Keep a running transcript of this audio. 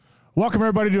Welcome,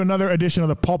 everybody, to another edition of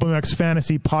the PulpMX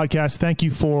Fantasy Podcast. Thank you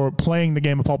for playing the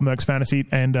game of PulpMX Fantasy,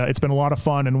 and it's been a lot of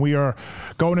fun, and we are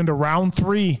going into round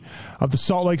 3 of the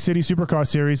Salt Lake City Supercross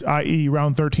Series, i.e.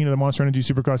 round 13 of the Monster Energy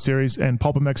Supercross Series, and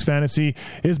PulpMX Fantasy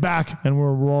is back, and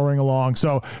we're roaring along.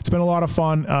 So it's been a lot of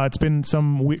fun. It's been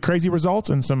some crazy results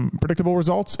and some predictable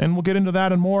results, and we'll get into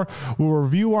that and more. We'll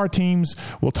review our teams.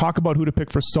 We'll talk about who to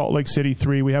pick for Salt Lake City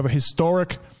 3. We have a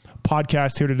historic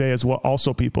podcast here today as well,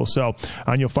 also, people. So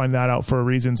you'll find that out for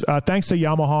reasons. Thanks to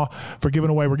Yamaha for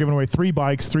giving away. We're giving away 3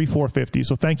 bikes, 3 450.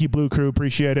 So thank you, Blue Crew.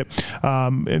 Appreciate it.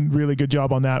 And really good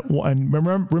job on that. And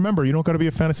remember, you don't got to be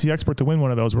a fantasy expert to win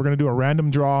one of those. We're going to do a random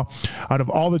draw out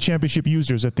of all the championship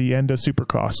users at the end of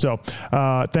Supercross. So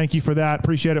thank you for that.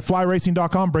 Appreciate it.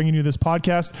 FlyRacing.com bringing you this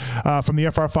podcast from the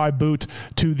FR5 boot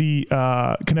to the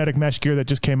kinetic mesh gear that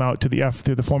just came out to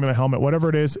the Formula helmet. Whatever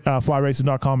it is,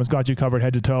 FlyRacing.com has got you covered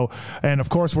head to toe. And of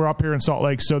course, we're up here in Salt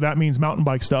Lake, so that means mountain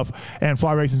bike stuff. And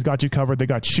Fly Racing's got you covered. They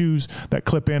got shoes that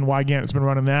clip in. Wygant's been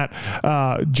running that.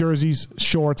 Jerseys,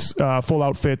 shorts, full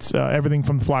outfits, everything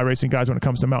from the Fly Racing guys when it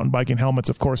comes to mountain biking, helmets,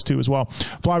 of course, too, as well.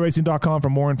 FlyRacing.com for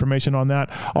more information on that.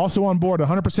 Also on board,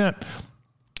 100%.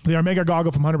 The Armega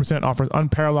goggle from 100% offers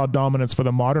unparalleled dominance for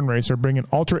the modern racer, bringing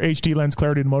Ultra HD lens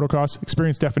clarity to motocross,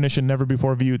 experience definition never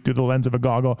before viewed through the lens of a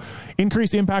goggle,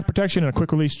 increased impact protection, and a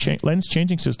quick-release lens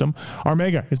changing system.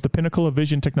 Armega is the pinnacle of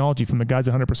vision technology from the guys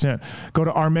at 100%. Go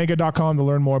to armega.com to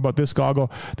learn more about this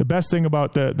goggle. The best thing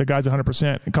about the guys at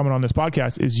 100% coming on this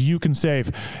podcast is you can save.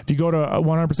 If you go to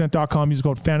 100%.com, use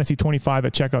code FANTASY25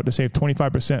 at checkout to save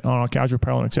 25% on all casual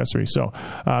apparel and accessories. So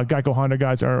Geico Honda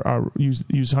guys use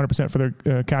 100% for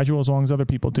their casual as long as other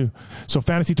people do. So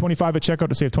Fantasy 25 at checkout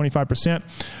to save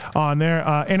 25% on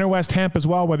there. Inner West Hemp as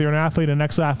well, whether you're an athlete, an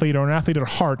ex-athlete, or an athlete at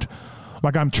heart,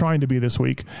 like I'm trying to be this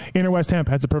week. Inner West Hemp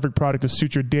has the perfect product to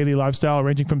suit your daily lifestyle,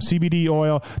 ranging from CBD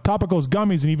oil, topicals,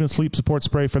 gummies, and even sleep support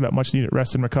spray for that much needed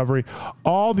rest and recovery.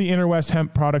 All the Inner West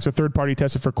Hemp products are third-party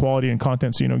tested for quality and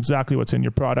content, so you know exactly what's in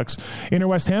your products. Inner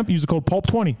West Hemp, use the code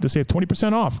PULP20 to save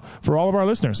 20% off for all of our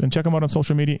listeners. And check them out on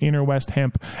social media, Inner West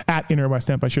Hemp, at Inner West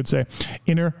Hemp, I should say.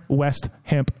 Inner West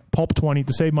Hemp, PULP20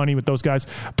 to save money with those guys.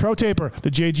 Pro Taper,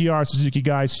 the JGR Suzuki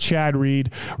guys, Chad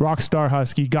Reed, Rockstar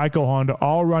Husky, Geico Honda,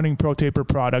 all running Pro Taper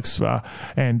products,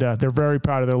 and they're very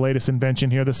proud of their latest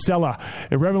invention here. The Sella,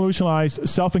 a revolutionized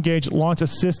self-engaged launch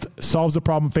assist, solves the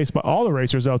problem faced by all the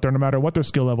racers out there, no matter what their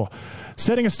skill level.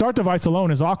 Setting a start device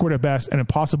alone is awkward at best and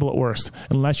impossible at worst,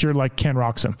 unless you're like Ken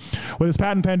Roxon. With his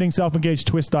patent-pending self-engaged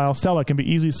twist style, Sella can be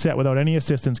easily set without any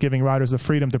assistance, giving riders the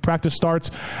freedom to practice starts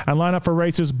and line up for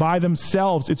races by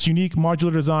themselves. Its unique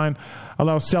modular design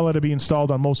allows Sella to be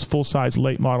installed on most full-size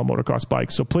late-model motocross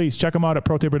bikes. So please check them out at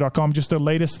ProTaper.com. Just the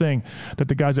latest thing that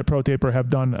the guys at ProTaper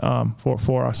have done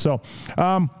for us. So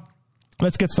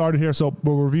let's get started here. So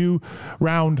we'll review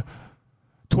round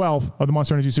 12 of the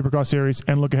Monster Energy Supercross Series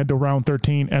and look ahead to round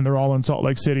 13, and they're all in Salt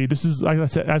Lake City. This is,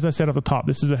 as I said at the top,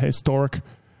 this is a historic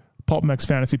PulpMX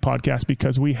Fantasy podcast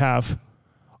because we have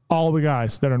all the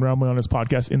guys that are rambling on this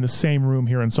podcast in the same room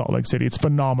here in Salt Lake City. It's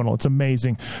phenomenal. It's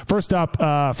amazing. First up,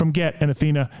 from Get and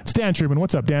Athena, it's Dan Truman.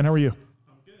 What's up, Dan? How are you?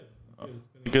 I'm good. It's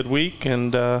been a good week,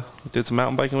 and did some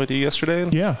mountain biking with you yesterday.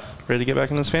 Yeah. Ready to get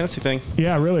back in this fantasy thing.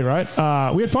 Yeah, really, right?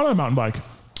 We had fun on the mountain bike.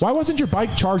 Why wasn't your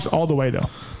bike charged all the way, though?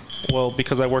 Well,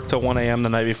 because I worked till 1 a.m. the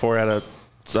night before at a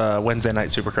Wednesday night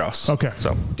Supercross. Okay.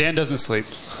 So Dan doesn't sleep.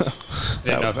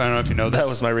 I don't know if you know this. That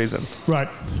was my reason. Right.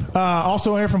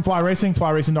 Also here from Fly Racing,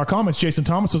 FlyRacing.com. It's Jason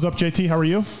Thomas. What's up, JT? How are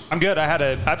you? I'm good.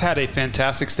 I've had a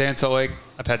fantastic stay in Salt Lake.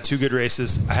 I've had 2 good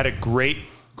races. I had a great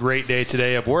day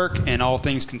today of work and all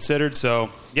things considered. So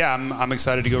yeah, I'm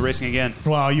excited to go racing again.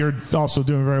 Well, you're also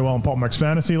doing very well in PulpMX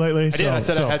Fantasy lately. I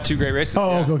said I had 2 great races.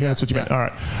 Oh, yeah. Okay, that's what you meant. All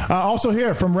right. Also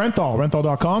here from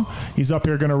Renthal.com. He's up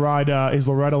here going to ride his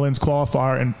Loretta Lynn's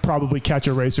qualifier and probably catch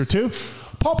a race or 2.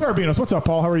 Paul Parabinos. What's up,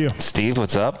 Paul? How are you? Steve,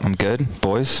 what's up? I'm good,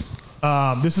 boys.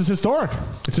 This is historic.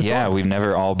 It's historic. Yeah, we've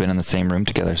never all been in the same room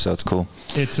together, so it's cool.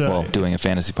 It's doing a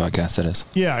fantasy podcast, that is.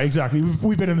 Yeah, exactly.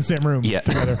 We've been in the same room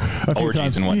together a few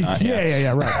times. And whatnot.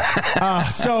 Yeah, right.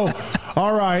 So,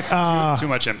 all right. Too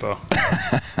much info.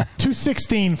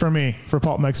 216 for me for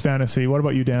PulpMX Fantasy. What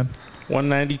about you, Dan?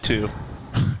 192.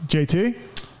 JT?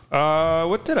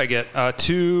 What did I get?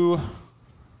 2.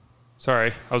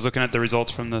 Sorry, I was looking at the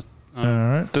results from the All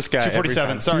right. This guy.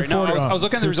 247. Sorry, no, I was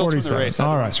looking at the results from the race.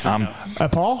 All right.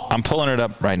 Paul? I'm pulling it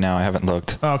up right now. I haven't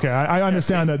looked. Okay, I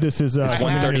understand that this is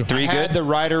 133 I had good? the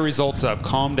rider results up.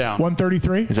 Calm down.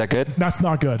 133? Is that good? That's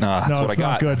not good. No, that's what I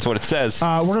got. Good. That's what it says.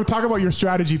 We're going to talk about your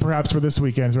strategy perhaps for this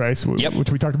weekend's race,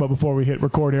 which we talked about before we hit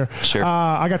record here. Sure.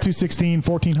 I got 216,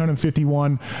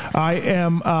 1,451. I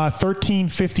am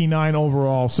 1,359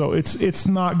 overall, so it's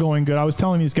not going good. I was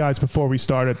telling these guys before we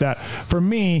started that for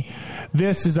me,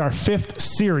 this is our 5th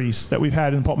series that we've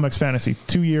had in PulpMX Fantasy,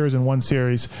 2 years and 1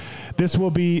 series. This will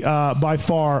be by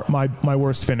far my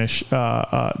worst finish.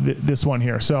 This one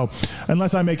here. So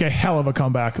unless I make a hell of a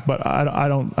comeback, but I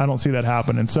don't see that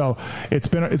happening. So it's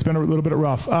been a little bit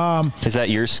rough. Is that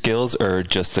your skills or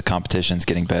just the competition's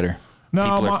getting better? No,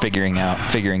 people are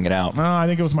figuring it out. No, I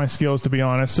think it was my skills, to be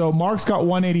honest. So Mark's got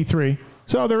 183.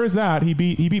 So there is that. He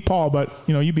beat Paul, but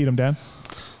you beat him, Dan.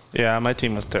 Yeah, my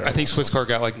team was terrible. I think Swiss Car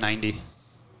got like 90.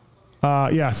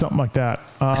 Yeah, something like that.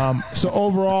 So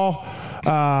overall,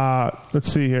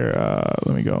 let's see here.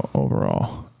 Let me go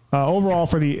overall. Overall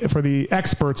for the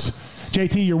experts,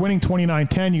 JT, you're winning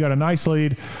 29-10. You got a nice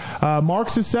lead.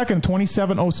 Marks is second,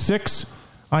 27-06.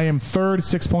 I am third,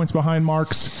 6 points behind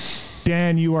Marks.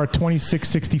 Dan, you are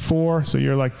 26-64, so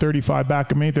you're like 35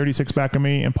 back of me, 36 back of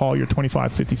me, and Paul, you're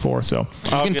 25-54. So you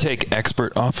can take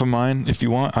expert off of mine if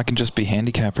you want. I can just be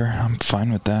handicapper. I'm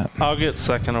fine with that. I'll get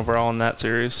second overall in that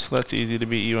series. That's easy to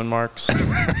beat you and Marks.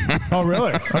 Oh,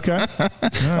 really? Okay.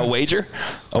 Right. A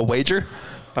wager?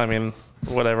 I mean,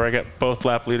 whatever. I got both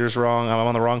lap leaders wrong. I'm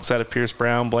on the wrong side of Pierce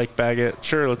Brown, Blake Baggett.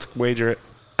 Sure, let's wager it.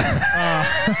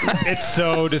 It's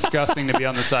so disgusting to be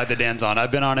on the side that Dan's on. I've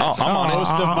been on it.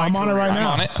 I'm on it right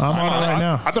now.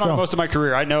 I've been on it most of my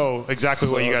career. I know exactly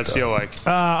what you guys feel like.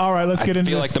 All right, let's get into this.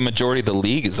 I feel like the majority of the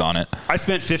league is on it. I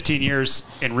spent 15 years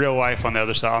in real life on the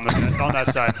other side, on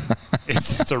that side.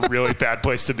 It's a really bad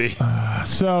place to be.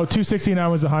 So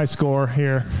 269 was the high score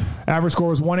here. Average score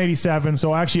was 187.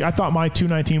 So actually, I thought my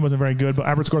 219 wasn't very good, but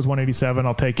average score is 187.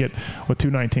 I'll take it with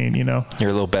 219. You're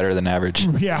a little better than average.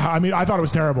 Yeah, I mean, I thought it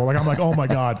was terrible. Like I'm like, oh my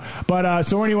god. But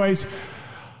so, anyways,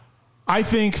 I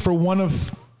think for one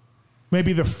of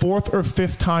maybe the 4th or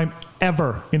 5th time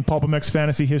ever in PulpMX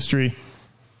Fantasy history,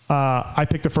 I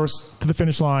picked the first to the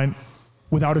finish line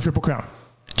without a triple crown.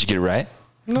 Did you get it right?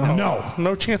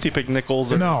 No chance he picked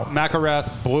Nichols. No.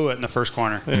 McElrath blew it in the first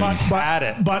corner.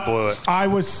 Yeah. But blew it.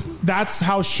 That's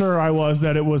how sure I was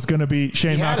that it was going to be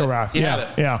Shane McElrath. He had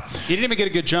it. Yeah. He didn't even get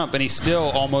a good jump, and he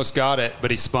still almost got it,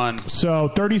 but he spun. So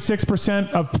 36%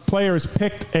 of players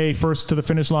picked a first to the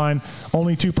finish line.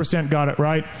 Only 2% got it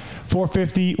right.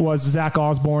 450 was Zach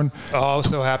Osborne. Oh, I was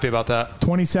so happy about that.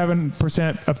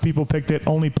 27% of people picked it.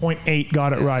 Only 0.8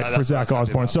 got it right for Zach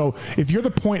Osborne. So if you're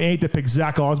the 0.8 that picked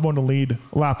Zach Osborne to lead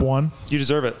lap 1, you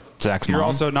deserve it. Zach's You're mom?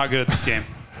 also not good at this game.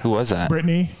 Who was that?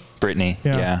 Brittany.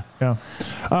 Yeah.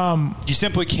 You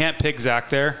simply can't pick Zach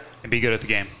there and be good at the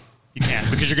game. You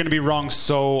can't because you're going to be wrong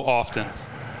so often.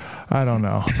 I don't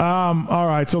know. All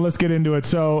right, so let's get into it.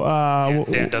 So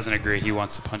Dan doesn't agree. He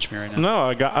wants to punch me right now.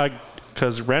 No,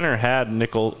 because Renner had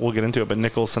Nichols. We'll get into it, but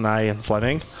Nichols, Sinai, and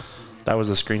Fleming. That was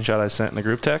a screenshot I sent in the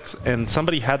group text, and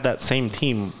somebody had that same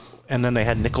team, and then they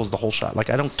had Nichols the whole shot. Like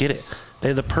I don't get it. They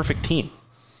had the perfect team.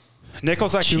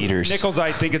 Nichols,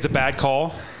 I think it's a bad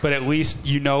call, but at least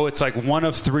it's like one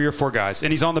of 3 or 4 guys,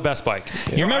 and he's on the best bike.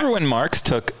 You remember when Marks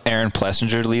took Aaron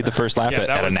Plessinger to lead the first lap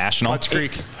at a national? Let's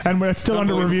Creek. And it's still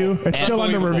under review.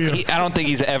 I don't think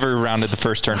he's ever rounded the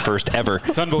first turn first ever.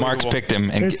 Marks picked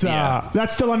him. And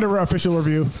that's still under official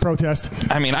review. Protest.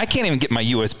 I mean, I can't even get my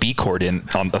USB cord in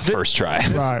on the first try.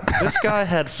 This guy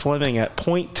had Fleming at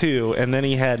 0.2, and then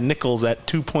he had Nichols at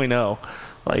 2.0.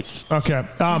 Okay.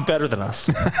 He's better than us.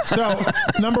 So,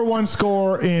 number 1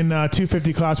 score in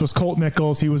 250 class was Colt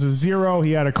Nichols. He was a 0.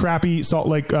 He had a crappy Salt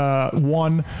Lake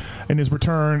 1 in his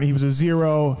return. He was a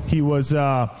 0. He was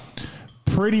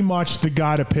pretty much the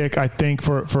guy to pick, I think,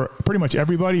 for pretty much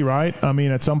everybody, right? I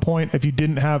mean, at some point, if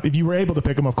you were able to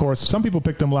pick him, of course. Some people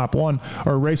picked him lap 1,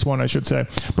 or race 1, I should say.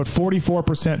 But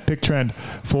 44% pick trend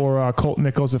for Colt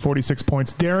Nichols at 46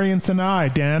 points. Darian Sinai,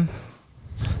 Dan,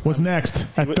 was next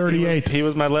at 38. He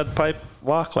was my lead pipe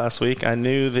lock last week. I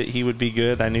knew that he would be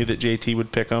good. I knew that JT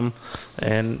would pick him.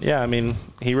 And, yeah, I mean,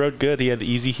 he rode good. He had the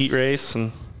easy heat race,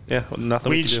 and, yeah, nothing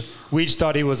we could do. Weege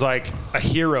thought he was like a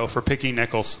hero for picking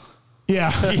Nichols. Yeah.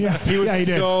 He was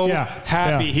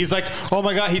happy. Yeah. He's like, oh,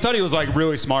 my God. He thought he was, like,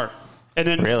 really smart. And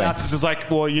then Mathis is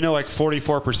like, well, like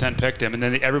 44% picked him, and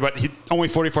then only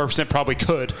 44% probably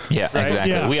could. Yeah, right?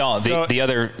 Exactly. Yeah. We all the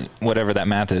other whatever that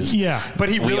math is. Yeah, but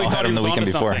he really thought he was onto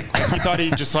something. He thought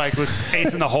he just was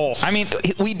acing the hole. I mean,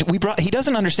 he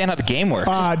doesn't understand how the game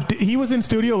works. He was in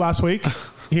studio last week.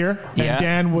 here,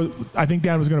 and I think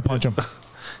Dan was going to punch him.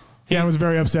 Dan was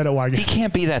very upset at Weigand. He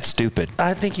can't be that stupid.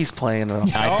 I think he's playing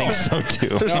it. I think so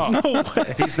too. There's no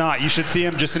way. He's not. You should see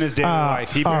him just in his daily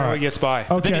life. He barely gets by.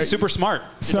 But then he's super smart.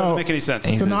 It doesn't make any sense.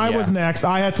 Sanai was next.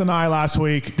 I had Sanai last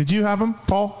week. Did you have him,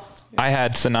 Paul? I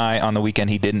had Sanai on the weekend.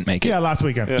 He didn't make it. Yeah, last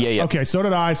weekend. Yeah. Okay, so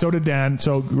did I. So did Dan.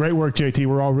 So great work, JT.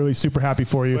 We're all really super happy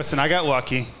for you. Listen, I got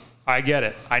lucky. I get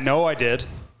it. I know I did.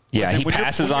 Yeah, he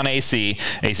passes on AC.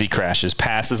 AC crashes.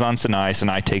 Passes on Sanai.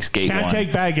 Sanai takes gate can't 1. Can't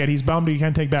take Baggett. He's bummed he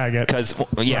can't take Baggett. Because,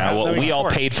 we all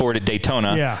paid for it at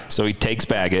Daytona. Yeah. So he takes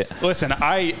Baggett. Listen,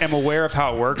 I am aware of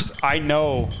how it works. I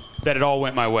know that it all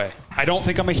went my way. I don't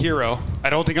think I'm a hero. I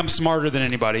don't think I'm smarter than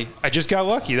anybody. I just got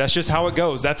lucky. That's just how it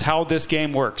goes. That's how this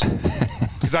game works.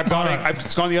 Because I've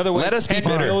gone the other way. Let us be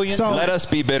bitter. So let us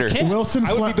be bitter.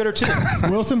 I would be bitter too.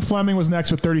 Wilson Fleming was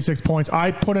next with 36 points.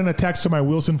 I put in a text to my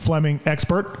Wilson Fleming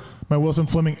expert, my Wilson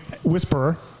Fleming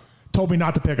whisperer, told me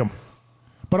not to pick him,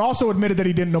 but also admitted that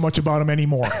he didn't know much about him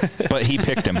anymore. But he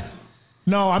picked him.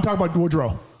 No, I'm talking about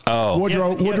Woodrow. Oh,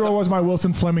 Woodrow was my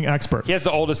Wilson Fleming expert. He has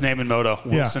the oldest name in moto,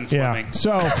 Wilson Fleming. Yeah.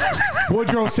 So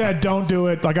Woodrow said, "Don't do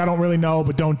it." Like I don't really know,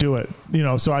 but don't do it.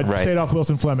 So I stayed off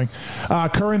Wilson Fleming.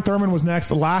 Curran Thurman was next.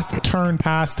 Last turn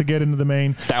pass to get into the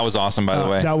main. That was awesome, by the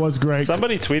way. That was great.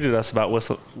 Somebody tweeted us about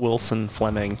Wilson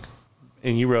Fleming,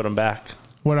 and you wrote him back.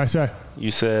 What did I say?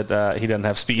 You said he doesn't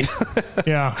have speed.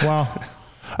 Yeah. Well.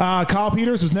 Kyle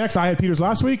Peters was next. I had Peters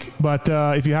last week, but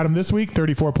if you had him this week,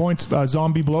 34 points.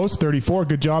 Zombie Blows, 34.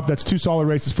 Good job. That's 2 solid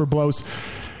races for Blows.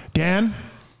 Dan,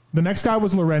 the next guy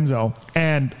was Lorenzo.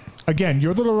 And, again,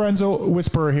 you're the Lorenzo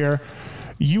whisperer here.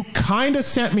 You kind of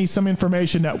sent me some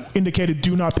information that indicated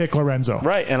do not pick Lorenzo.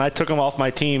 Right, and I took him off my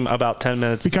team about 10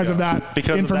 minutes because ago. of that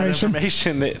because information. Of that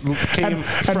information that came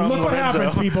from and look Lorenzo. What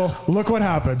happens, people. Look what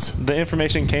happens. The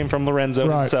information came from Lorenzo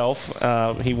himself.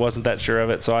 He wasn't that sure of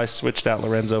it, so I switched out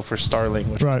Lorenzo for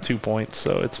Starling, which was 2 points,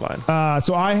 so it's fine.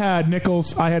 So I had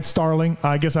Nichols. I had Starling.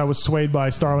 I guess I was swayed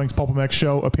by Starling's PulpMX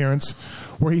show appearance,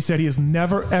 where he said he has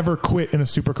never, ever quit in a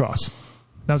supercross.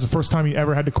 That was the first time he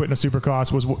ever had to quit in a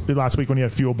supercross was last week when he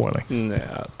had fuel boiling.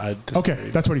 Yeah, okay,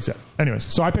 that's what he said.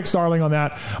 Anyways, so I picked Starling on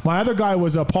that. My other guy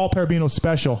was a Paul Perabino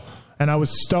special, and I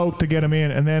was stoked to get him in.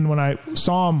 And then when I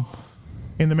saw him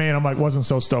in the main, I'm like, wasn't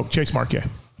so stoked. Chase Marquet.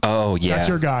 Oh, yeah. That's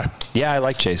your guy. Yeah, I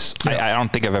like Chase. Yeah. I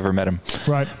don't think I've ever met him.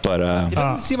 Right. But he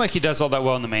doesn't seem like he does all that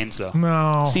well in the mains, though.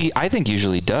 No. See, I think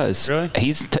usually he does. Really?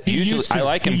 Usually I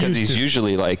like him because he's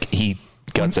usually like he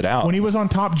guts it out. When he was on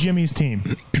top Jimmy's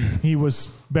team, he was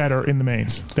better in the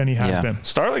mains than he has been.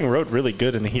 Starling rode really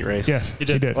good in the heat race. Yes, he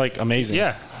did. Like, amazing.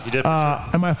 Yeah, he did. For sure.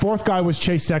 And my fourth guy was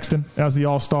Chase Sexton as the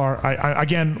all-star.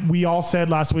 Again, we all said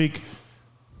last week,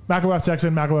 McElrath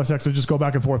Sexton, just go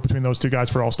back and forth between those two guys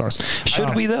for all-stars.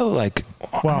 Should we, though?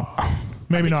 Well,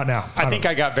 maybe not now. I think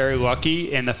I got very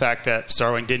lucky in the fact that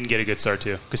Starling didn't get a good start,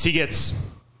 too. Because he gets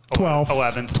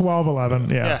 11. 12, 11,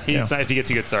 yeah. Not if he gets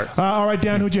a good start. All right,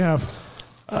 Dan, who'd you have?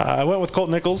 I went with Colt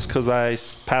Nichols because I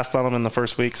passed on him in the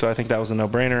first week, so I think that was a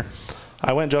no-brainer.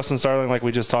 I went Justin Starling like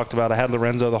we just talked about. I had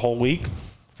Lorenzo the whole week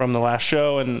from the last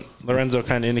show, and Lorenzo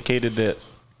kind of indicated that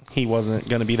he wasn't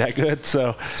going to be that good.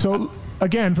 So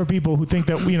again, for people who think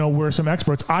that we're some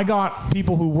experts, I got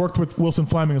people who worked with Wilson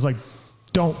Fleming was like,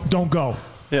 don't go.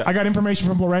 Yeah. I got information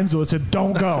from Lorenzo that said,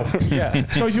 don't go.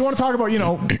 Yeah. So if you want to talk about,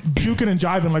 juking and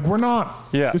jiving, like we're not.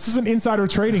 Yeah. This isn't insider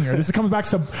trading here. This comes back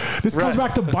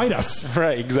to bite us.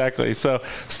 Right, exactly. So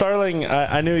Starling,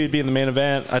 I knew he'd be in the main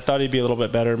event. I thought he'd be a little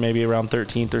bit better, maybe around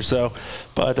 13th or so.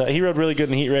 But he rode really good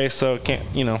in the heat race, so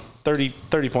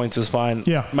 30 points is fine.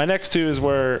 Yeah. My next two is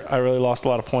where I really lost a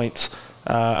lot of points.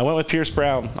 I went with Pierce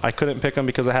Brown. I couldn't pick him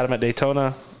because I had him at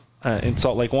Daytona in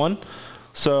Salt Lake 1.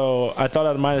 So I thought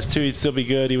at a -2 he'd still be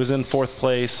good. He was in 4th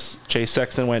place. Chase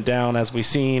Sexton went down, as we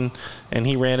seen, and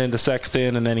he ran into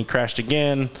Sexton, and then he crashed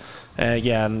again. And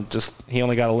he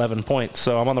only got 11 points.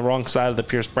 So I'm on the wrong side of the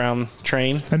Pierce Brown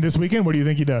train. And this weekend, what do you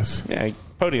think he does? Yeah,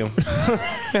 podium.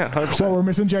 Yeah, 100%. Well, we're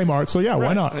missing J-Mart, so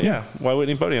why not? Yeah, why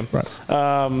wouldn't he podium? Right.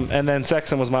 And then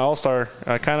Sexton was my all-star.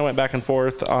 I kind of went back and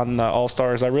forth on the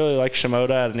all-stars. I really like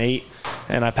Shimoda at an 8,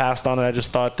 and I passed on it. I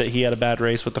just thought that he had a bad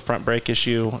race with the front brake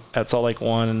issue at Salt Lake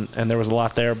 1, and there was a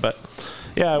lot there. But,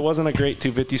 yeah, it wasn't a great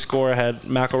 250 score. I had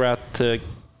McElrath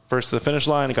first to the finish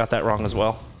line and got that wrong as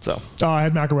well. So I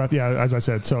had McElrath, as I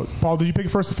said. So, Paul, did you pick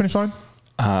first to the finish line?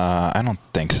 I don't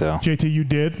think so. JT, you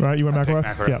did, right? You went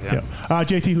McElrath? Yeah.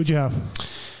 JT, who'd you have?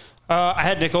 I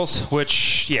had Nichols,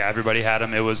 which, everybody had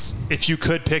him. It was, if you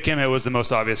could pick him, it was the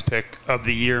most obvious pick of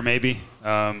the year, maybe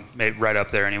right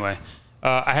up there anyway.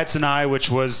 I had Sanai,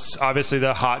 which was obviously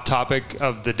the hot topic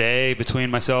of the day between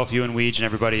myself, you and Weege, and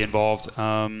everybody involved.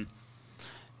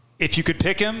 If you could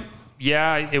pick him,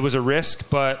 yeah, it was a risk,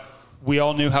 but we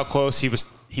all knew how close he was.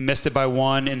 He missed it by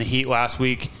 1 in the heat last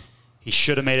week. He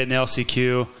should have made it in the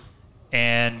LCQ.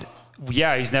 And,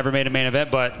 yeah, he's never made a main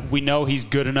event, but we know he's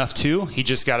good enough too. He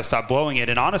just got to stop blowing it.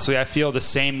 And honestly, I feel the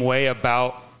same way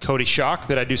about Cody Schock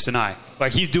that I do Sinai.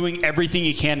 Like, he's doing everything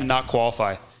he can to not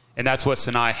qualify. And that's what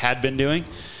Sinai had been doing.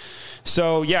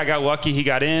 So, yeah, I got lucky. He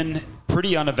got in.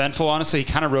 Pretty uneventful, honestly. He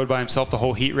kind of rode by himself the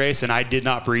whole heat race, and I did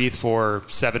not breathe for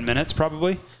 7 minutes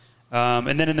probably.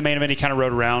 And then in the main event, he kind of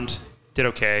rode around, did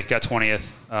okay, got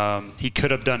 20th. He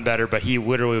could have done better, but he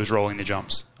literally was rolling the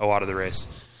jumps a lot of the race.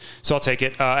 So I'll take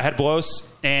it. I had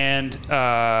Blows, and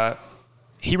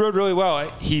he rode really well.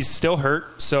 He's still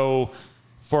hurt, so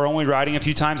for only riding a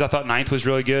few times, I thought 9th was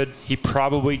really good. He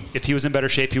probably, if he was in better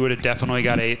shape, he would have definitely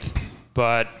got 8th.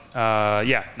 But,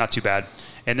 yeah, not too bad.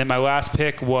 And then my last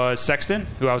pick was Sexton,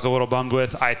 who I was a little bummed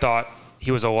with. I thought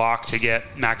he was a lock to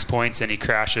get max points, and he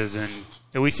crashes, and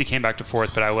at least he came back to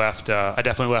 4th, but I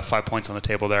definitely left 5 points on the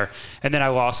table there. And then I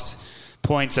lost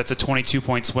points. That's a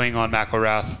 22-point swing on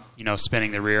McElrath,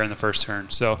 spinning the rear in the first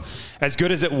turn. So as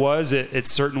good as it was, it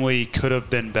certainly could have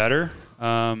been better.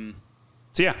 So,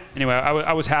 yeah, anyway,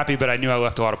 I was happy, but I knew I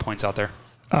left a lot of points out there.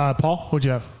 Paul, what'd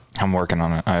you have? I'm working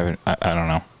on it. I don't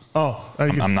know. Oh,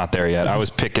 I'm not there yet. I was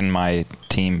picking my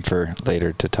team for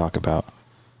later to talk about.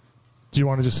 Do you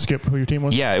want to just skip who your team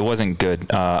was? Yeah, it wasn't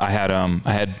good. I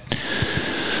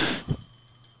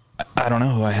don't know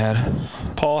who I had.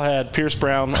 Paul had Pierce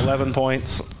Brown, 11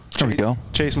 points. There we go.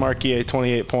 Chase Marquier,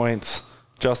 28 points.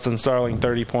 Justin Starling,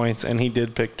 30 points. And he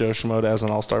did pick Joe Shimoda as an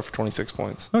all-star for 26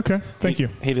 points. Okay, thank you.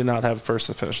 He did not have first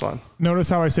to finish line. Notice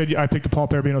how I said I picked the Paul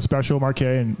Perabino special,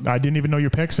 Marquet, and I didn't even know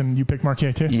your picks, and you picked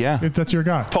Marquet too? Yeah. That's your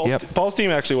guy. Paul's team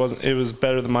actually wasn't. It was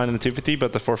better than mine in the 250,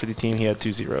 but the 450 team, he had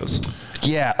 2 zeros.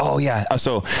 Yeah. Oh, yeah.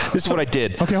 So this is what I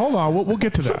did. Okay, hold on. We'll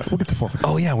get to that. We'll get to 450.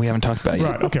 Oh, yeah. We haven't talked about it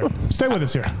yet. Right, okay. Stay with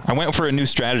us here. I went for a new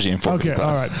strategy in 450 Okay,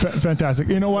 class. all right. Fantastic.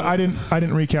 You know what? I didn't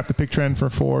recap the pick trend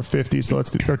for 450, so let's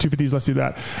do, or 250s. Let's do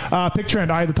that. Pick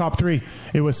trend. I had the top 3.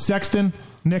 It was Sexton,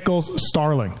 Nichols,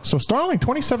 Starling. So Starling,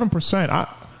 27%.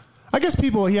 I guess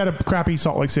he had a crappy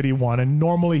Salt Lake City 1, and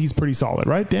normally he's pretty solid,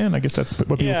 right, Dan? I guess that's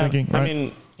what people are thinking, right? I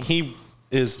mean, he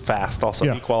is fast also.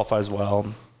 Yeah. He qualifies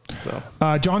well.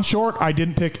 So. John Short, I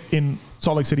didn't pick in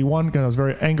Salt Lake City 1 because I was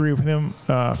very angry with him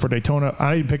for Daytona.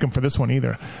 I didn't pick him for this one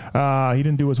either. He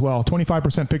didn't do as well.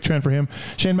 25% pick trend for him.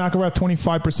 Shane McElrath,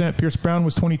 25%. Pierce Brown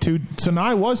was 22%.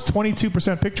 Sinai was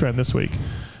 22% pick trend this week.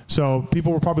 So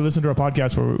people were probably listening to our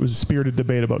podcast where it was a spirited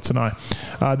debate about Sinai.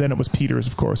 Then it was Peters,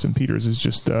 of course, and Peters is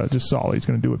just solid. He's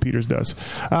going to do what Peters does.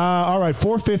 All right,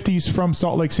 450s from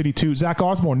Salt Lake City 2. Zach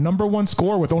Osborne, number 1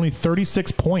 scorer with only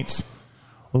 36 points.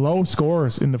 Low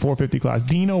scores in the 450 class.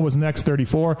 Dino was next,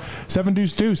 34. 7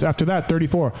 Deuce Deuce after that,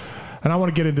 34. And I want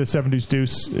to get into 7 Deuce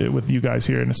Deuce with you guys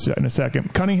here in a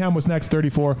second. Cunningham was next,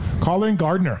 34. Carlin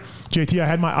Gardner. JT, I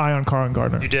had my eye on Carlin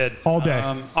Gardner. You did. All day.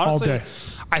 Honestly, all day.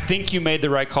 I think you made the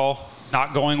right call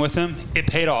not going with him. It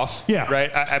paid off. Yeah. Right?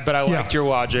 But I liked your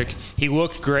logic. He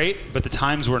looked great, but the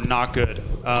times were not good.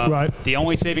 Right. The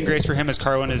only saving grace for him is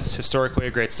Carlin is historically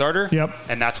a great starter. Yep.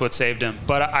 And that's what saved him.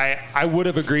 But I would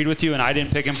have agreed with you, and I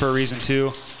didn't pick him for a reason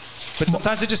too. But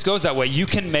sometimes it just goes that way. You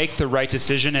can make the right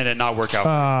decision and it not work out.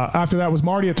 After that was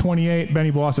Marty at 28, Benny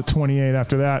Bloss at 28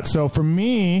 after that. So for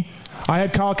me, I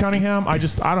had Kyle Cunningham. I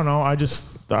don't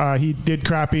know. He did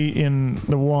crappy in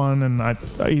the 1, and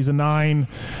he's a 9.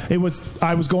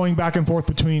 I was going back and forth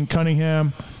between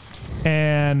Cunningham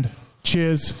and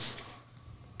Chiz.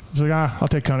 I was like, I'll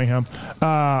take Cunningham.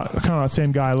 Kind of the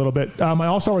same guy a little bit. My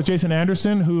all-star was Jason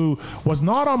Anderson, who was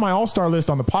not on my all-star list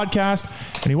on the podcast,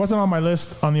 and he wasn't on my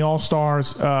list on the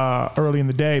all-stars early in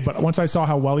the day. But once I saw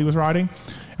how well he was riding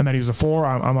and that he was a 4,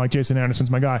 I'm like, Jason Anderson's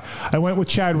my guy. I went with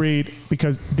Chad Reed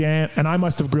because Dan, and I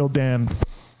must have grilled Dan,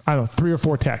 3 or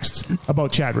 4 texts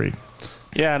about Chad Reed.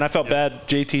 Yeah, and I felt bad.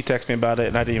 JT texted me about it,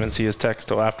 and I didn't even see his text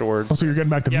till afterwards. Oh, so you're getting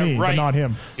back to me, but not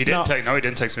him. He didn't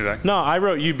text me back. No, I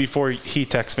wrote you before he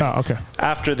texted me. Oh, okay.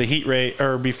 After the heat rate,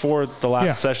 or before the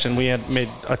last session, we had made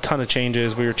a ton of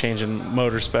changes. We were changing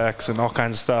motor specs and all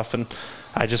kinds of stuff, and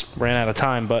I just ran out of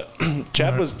time. But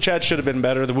Chad should have been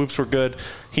better. The whoops were good.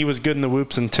 He was good in the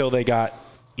whoops until they got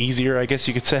easier, I guess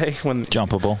you could say. When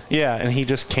jumpable. Yeah, and he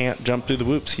just can't jump through the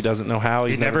whoops. He doesn't know how.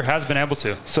 He never has been able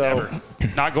to. So never.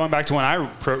 Not going back to when I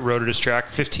rode at his track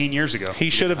 15 years ago. He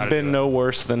should have been no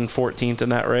worse than 14th in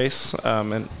that race.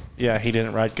 And yeah, he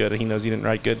didn't ride good. He knows he didn't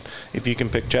ride good. If you can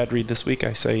pick Chad Reed this week,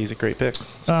 I say he's a great pick.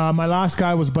 My last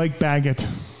guy was Blake Baggett,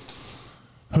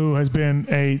 who has been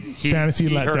a fantasy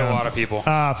letdown. He hurt a lot of people.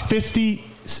 57%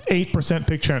 58%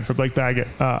 pick Trent for Blake Baggett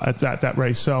at that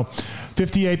race. So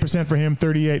 58% for him,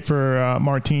 38% for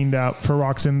Martine, for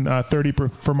Roxon,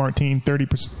 30% for Martine,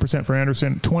 30% for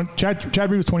Anderson. Chad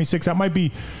Reed was 26%. That might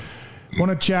be one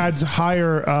of Chad's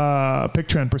higher pick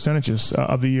trend percentages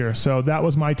of the year. So that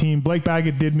was my team. Blake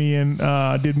Baggett did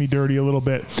me dirty a little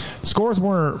bit. Scores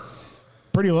were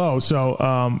pretty low, so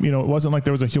it wasn't like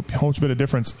there was a huge bit of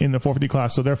difference in the 450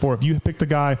 class. So therefore, if you picked a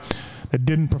guy that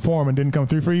didn't perform and didn't come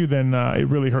through for you, then it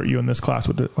really hurt you in this class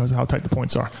with how tight the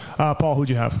points are. Paul, who'd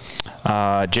you have?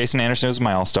 Jason Anderson was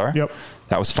my all-star. Yep.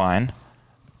 That was fine.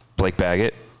 Blake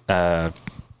Baggett,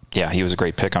 he was a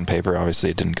great pick on paper.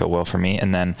 Obviously, it didn't go well for me.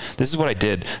 And then this is what I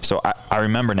did. So I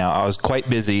remember now, I was quite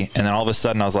busy, and then all of a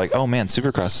sudden I was like, oh, man,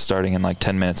 Supercross is starting in like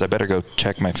 10 minutes. I better go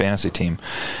check my fantasy team.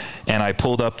 And I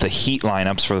pulled up the heat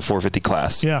lineups for the 450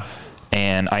 class. Yeah.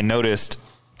 And I noticed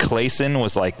Clayson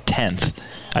was like 10th,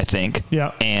 I think.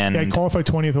 Yeah. And he qualified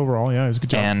 20th overall. Yeah, it was a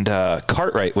good job. And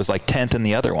Cartwright was like 10th in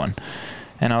the other one.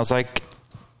 And I was like,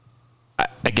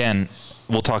 again,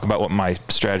 we'll talk about what my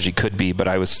strategy could be, but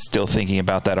I was still thinking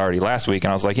about that already last week.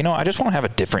 And I was like, I just want to have a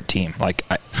different team. Like,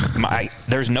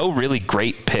 there's no really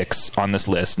great picks on this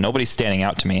list. Nobody's standing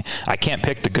out to me. I can't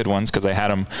pick the good ones because I had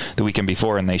them the weekend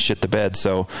before and they shit the bed.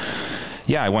 So,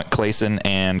 yeah, I went Clayson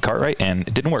and Cartwright, and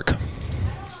it didn't work.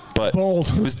 But bold.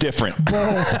 It was different.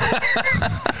 Bold.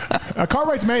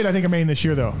 Cartwright's made, I think, a main this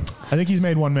year, though. I think he's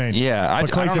made one main. Yeah, but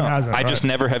Clayson hasn't. I just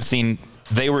never have seen.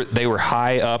 They were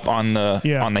high up on the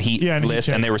heat list,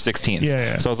 and they were 16th.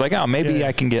 Yeah. So I was like, maybe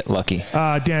I can get lucky.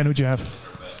 Dan, who'd you have?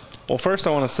 Well, first I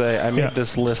want to say I made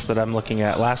this list that I'm looking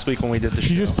at last week when we did the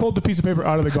show. You just pulled the piece of paper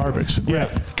out of the garbage. Right.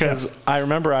 Because I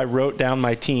remember I wrote down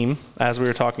my team as we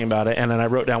were talking about it, and then I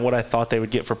wrote down what I thought they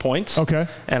would get for points. Okay.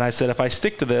 And I said, if I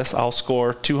stick to this, I'll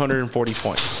score 240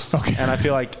 points. Okay. And I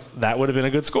feel like that would have been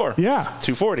a good score. Yeah.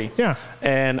 240. Yeah.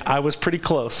 And I was pretty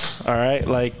close, all right?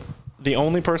 Like, the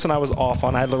only person I was off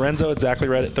on, I had Lorenzo exactly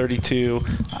right at 32.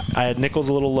 I had Nichols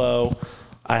a little low.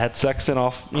 I had Sexton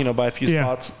off, by a few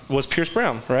spots, was Pierce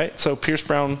Brown, right? So Pierce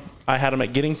Brown, I had him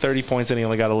at getting 30 points, and he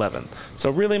only got 11. So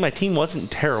really, my team wasn't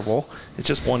terrible. It's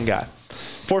just one guy.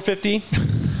 450.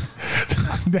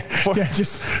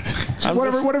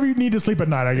 Whatever you need to sleep at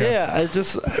night, I guess. Yeah, I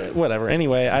just whatever.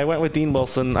 Anyway, I went with Dean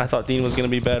Wilson. I thought Dean was going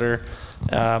to be better.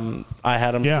 I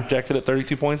had him projected at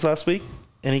 32 points last week,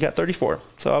 and he got 34.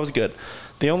 So I was good.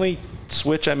 The only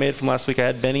switch I made from last week, I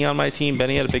had Benny on my team.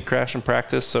 Benny had a big crash in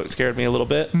practice, so it scared me a little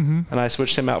bit. Mm-hmm. And I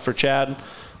switched him out for Chad.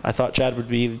 I thought Chad would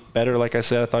be better. Like I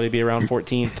said, I thought he'd be around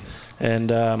 14th. And,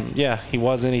 he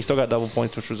wasn't. He still got double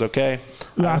points, which was okay.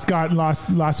 Last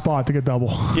spot to get double.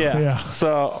 Yeah.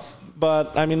 So,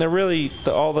 but, I mean, they're really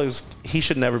all those – he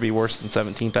should never be worse than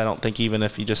 17th, I don't think, even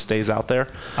if he just stays out there.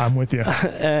 I'm with you.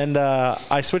 And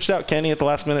I switched out Kenny at the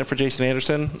last minute for Jason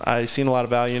Anderson. I've seen a lot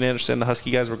of value in Anderson. The Husky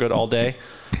guys were good all day.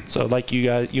 So, like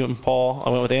you and Paul, I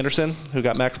went with Anderson, who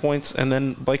got max points, and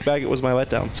then Blake Baggett was my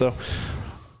letdown. So,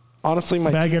 honestly,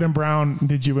 Baggett and Brown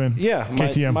did you win? Yeah,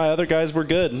 my other guys were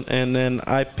good, and then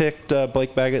I picked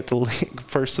Blake Baggett to lead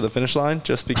first to the finish line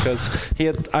just because he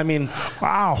had. I mean,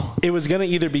 wow, it was going to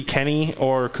either be Kenny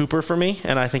or Cooper for me,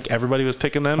 and I think everybody was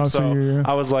picking them. So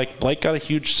I was like, Blake got a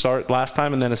huge start last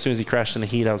time, and then as soon as he crashed in the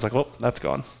heat, I was like, well, that's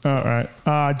gone. All right,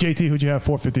 JT, who'd you have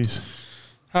 450s?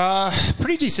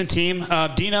 Pretty decent team.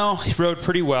 Dino, he rode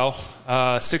pretty well.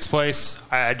 6th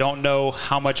place. I don't know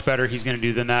how much better he's going to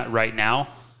do than that right now.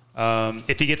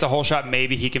 If he gets a whole shot,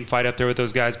 maybe he can fight up there with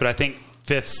those guys. But I think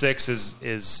 5th, 6th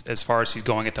is as far as he's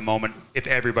going at the moment if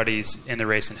everybody's in the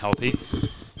race and healthy.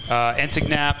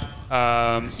 Ensignap,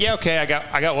 okay,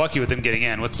 I got lucky with him getting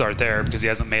in. Let's start there because he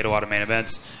hasn't made a lot of main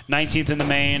events. 19th in the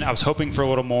main. I was hoping for a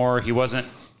little more. He wasn't.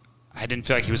 I didn't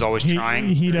feel like he was always trying.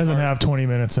 He doesn't have 20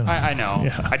 minutes in him. I know.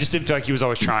 Yeah. I just didn't feel like he was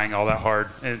always trying all that hard.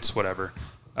 It's whatever.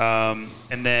 And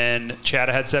then Chad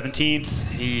had 17th.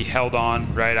 He held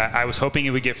on, right? I was hoping he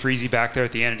would get Freezy back there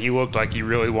at the end, and he looked like he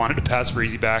really wanted to pass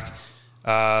Freezy back.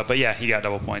 But, yeah, he got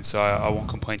double points, so I won't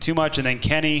complain too much. And then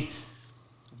Kenny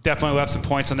definitely left some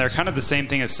points on there. Kind of the same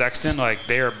thing as Sexton. Like,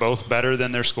 they are both better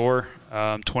than their score.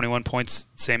 21 points,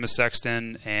 same as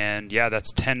Sexton. And, yeah,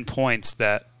 that's 10 points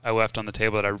that I left on the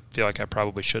table that I feel like I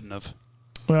probably shouldn't have.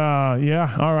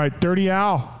 Yeah. All right. Dirty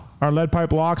Al. Our lead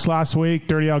pipe locks last week.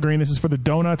 Dirty Al Green. This is for the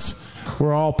donuts.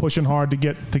 We're all pushing hard to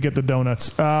get the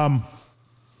donuts.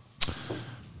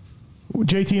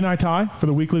 JT and I tie for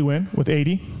the weekly win with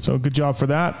 80. So good job for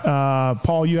that.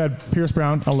 Paul, you had Pierce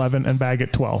Brown 11 and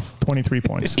Baggett 12, 23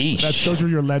 points. Those were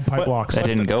your lead pipe blocks. That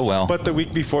didn't go well. But the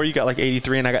week before, you got like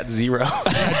 83 and I got 0.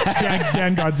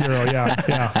 Dan got 0.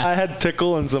 Yeah. I had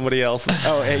Tickle and somebody else.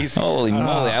 Oh, Ace. Holy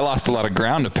moly! I lost a lot of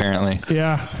ground apparently.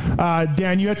 Yeah.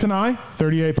 Dan, you had Sinai,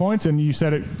 38 points, and you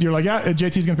said it. You're like, yeah,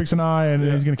 JT's going to pick Sinai, and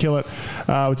he's going to kill it,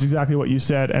 which is exactly what you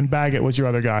said. And Baggett was your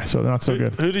other guy, so not so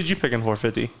good. Who did you pick in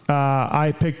 450?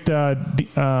 I picked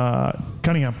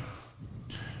Cunningham.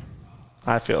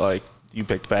 I feel like you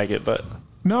picked Baggett, but...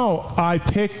 No, I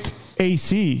picked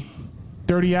AC.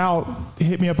 Dirty Al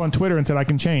hit me up on Twitter and said I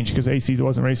can change because AC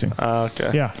wasn't racing.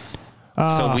 Okay. Yeah.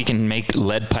 So we can make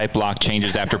lead pipe block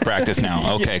changes after practice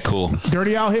now. Okay, cool.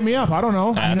 Dirty Al hit me up. I don't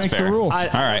know. He makes the rules. All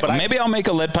right. Maybe I'll make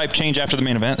a lead pipe change after the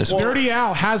main event this week. Dirty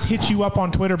Al has hit you up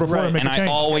on Twitter before to make a change. And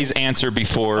I always answer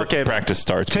before practice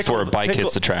starts, before a bike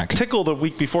hits the track. Tickle the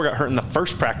week before got hurt in the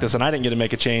first practice, and I didn't get to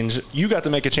make a change. You got to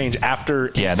make a change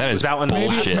after. Yeah, that is out in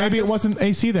bullshit. Maybe it wasn't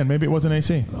AC then. Maybe it wasn't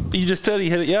AC. You just said he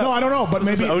hit it. Yeah. No, I don't know, but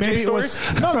maybe it was.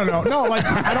 No. Like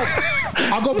I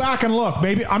don't. I'll go back and look.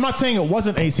 Maybe I'm not saying it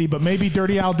wasn't AC, but maybe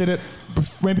Dirty Al did it.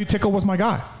 Maybe Tickle was my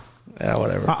guy. Yeah,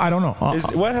 whatever. I don't know.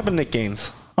 What happened to Nick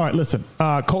Gaines? All right, listen.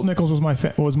 Colt Nichols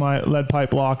was my lead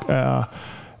pipe block,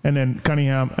 and then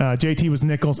Cunningham. JT was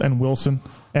Nichols and Wilson,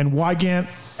 and Wygant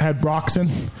had Broxton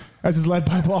as his lead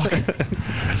pipe block,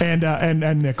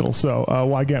 and Nichols. So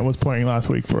Wygant was playing last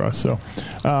week for us. So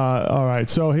all right,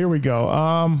 so here we go.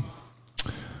 All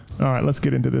right, let's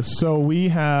get into this. So we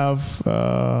have.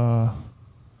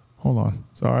 Hold on.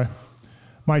 Sorry.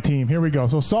 My team. Here we go.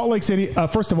 So Salt Lake City.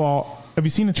 First of all, have you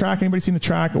seen the track? Anybody seen the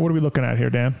track? Or what are we looking at here,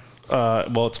 Dan?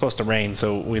 Well, it's supposed to rain,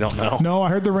 so we don't know. No, I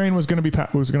heard the rain was going to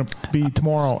be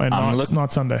tomorrow and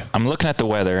not Sunday. I'm looking at the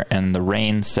weather, and the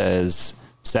rain says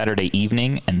Saturday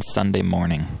evening and Sunday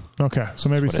morning. Okay, so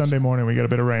maybe Sunday morning we get a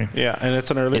bit of rain. Yeah, and it's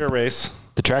an earlier race.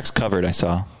 The track's covered, I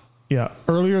saw. Yeah,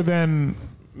 earlier than...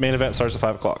 Main event starts at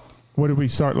 5 o'clock. What did we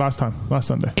start last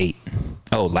Sunday? 8.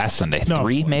 Oh, last Sunday. No,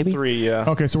 3, maybe? 3, yeah.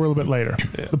 Okay, so we're a little bit later.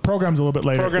 Yeah. The program's a little bit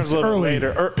later. Program's a little bit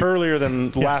later. Earlier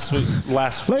than last week.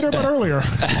 Later, but earlier.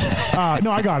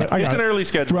 No, I got it. It's an early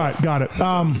schedule. Right, got it.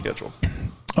 Schedule.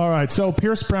 All right, so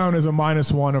Pierce Brown is a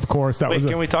 -1, of course.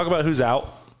 Can we talk about who's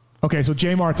out? Okay, so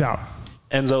J Mart's out.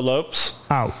 Enzo Lopes.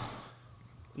 Out.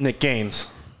 Nick Gaines.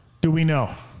 Do we know?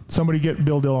 Somebody get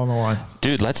Bill Dill on the line.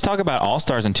 Dude, let's talk about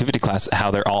All-Stars and 250 class,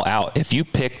 how they're all out. If you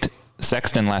picked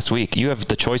Sexton last week, you have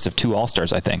the choice of 2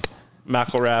 All-Stars, I think.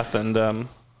 McElrath and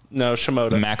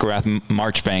Shimoda. McElrath,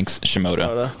 Marchbanks,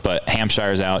 Shimoda. But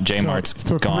Hampshire's out. J Mart's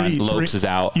gone. Lopes is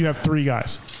out. You have 3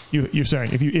 guys. You're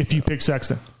saying if you pick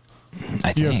Sexton,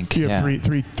 I think you have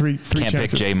three Can't chances.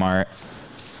 pick J Mart.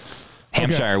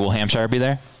 Hampshire. Will Hampshire be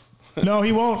there? No,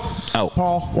 he won't. Oh,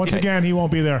 Paul. Once again, he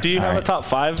won't be there. Do you have a top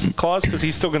 5 clause? Because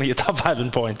he's still going to get top 5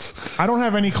 in points. I don't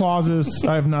have any clauses.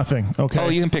 I have nothing. Okay. Oh,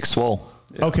 you can pick Swole.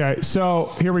 Yeah. Okay,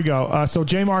 so here we go. So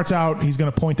J Mart's out. He's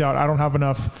going to point out I don't have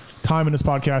enough time in this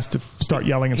podcast to start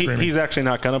yelling and screaming. He's actually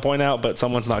not going to point out, but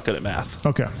someone's not good at math.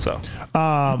 Okay. So,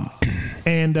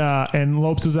 and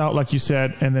Lopes is out, like you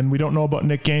said, and then we don't know about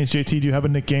Nick Gaines. JT, do you have a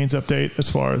Nick Gaines update as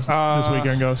far as this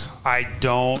weekend goes? I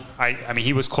don't. I mean,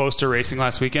 he was close to racing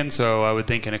last weekend, so I would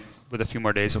think with a few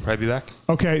more days he'll probably be back.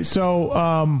 Okay,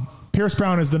 so Pierce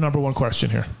Brown is the number 1 question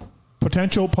here.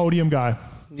 Potential podium guy.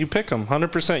 You pick him.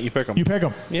 100% you pick him. You pick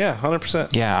him? Yeah,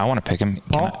 100%. Yeah, I want to pick him.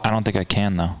 I don't think I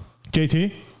can, though.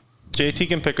 JT? JT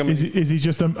can pick him. Is he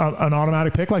just an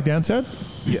automatic pick, like Dan said?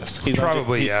 Yes. He's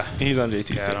probably, yeah. He's on JT's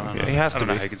team. I don't know. He has to I don't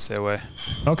know be. how he can stay away.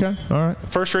 Okay, all right.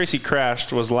 First race he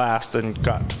crashed was last and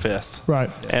got to 5th. Right.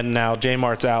 And now J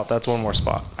Mart's out. That's 1 more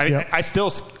spot. I mean, I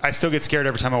still get scared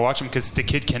every time I watch him because the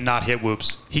kid cannot hit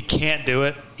whoops. He can't do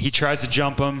it. He tries to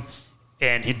jump him.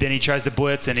 And then he tries to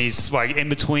blitz, and he's like in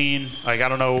between. Like I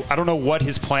don't know what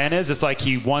his plan is. It's like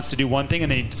he wants to do one thing,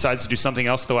 and then he decides to do something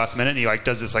else at the last minute. And he like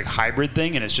does this like hybrid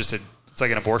thing, and it's like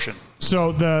an abortion.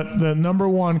 So the number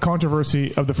 1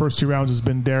 controversy of the first 2 rounds has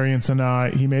been Darian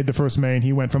Sinai. He made the first main.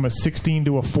 He went from a 16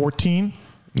 to a 14.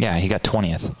 Yeah, he got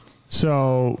 20th.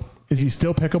 So is he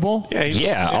still pickable?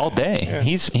 Yeah, all day. Yeah.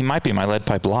 He might be my lead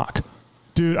pipe block.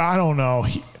 Dude, I don't know.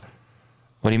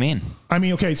 What do you mean? I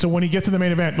mean, okay, so when he gets to the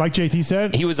main event, like JT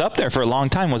said... He was up there for a long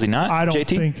time, was he not, I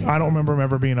don't remember him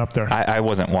ever being up there. I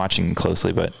wasn't watching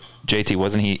closely, but JT,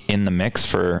 wasn't he in the mix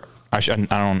for... I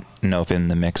don't know if in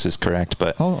the mix is correct,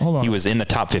 but hold on. He was in the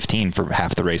top 15 for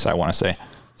half the race, I want to say.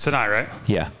 Sinai, right?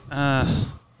 Yeah.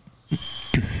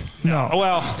 No.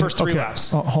 Well, first 3 laps.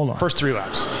 Hold on. First 3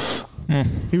 laps.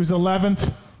 He was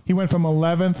 11th. He went from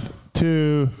 11th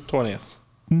to... 20th.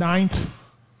 9th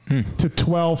to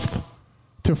 12th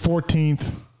to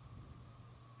 14th,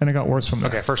 and it got worse from there.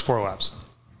 Okay, first 4 laps.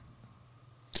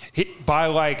 By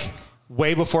like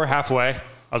way before halfway,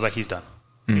 I was like, he's done.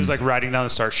 He was like riding down the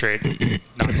start straight.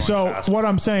 Not going So fast. what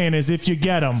I'm saying is, if you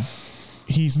get him,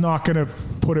 he's not going to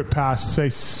put it past, say,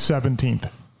 17th,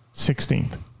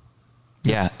 16th.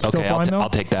 Yeah, Still okay, fine, though? I'll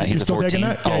take that. You're He's a still 14. taking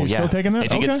that? Yeah, Oh, you're yeah. still taking that?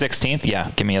 If he gets Okay. 16th, yeah,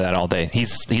 give me that all day.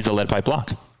 He's a lead pipe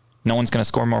block. No one's going to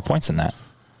score more points than that.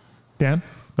 Dan,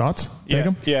 thoughts? Take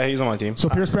him? Yeah, he's on my team. So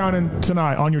Pierce Brown and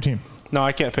Sinai on your team. No,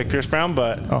 I can't pick Pierce Brown,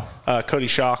 but Cody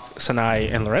Schock, Sinai,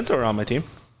 and Lorenzo are on my team.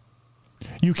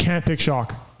 You can't pick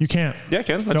Shock. You can't. Yeah, I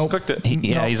can. I Nope. just clicked it.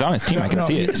 He's on his team. I can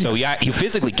see it. So, yeah, you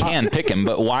physically can pick him,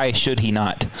 but why should he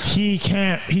not? He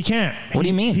can't. What do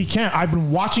you mean? He can't. I've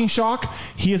been watching Shock.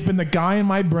 He has been the guy in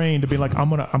my brain to be like,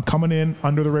 I'm coming in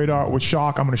under the radar with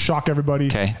Shock. I'm going to shock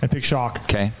everybody and pick Shock.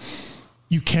 Okay.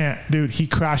 You can't, dude. He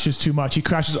crashes too much. He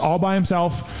crashes all by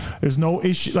himself. There's no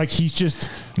issue. Like, he's just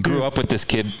Grew up with this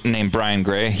kid named Brian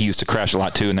Gray. He used to crash a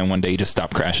lot too, and then one day he just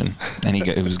stopped crashing, and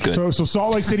it was good. So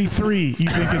Salt Lake City 3, you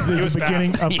think is the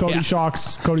beginning of Cody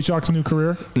Schock's new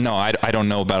career? No, I don't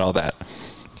know about all that.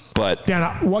 But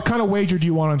Dan, what kind of wager do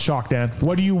you want on Shock, Dan?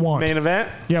 What do you want? Main event?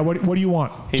 Yeah, what do you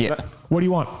want? What do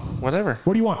you want? Whatever.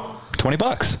 What do you want?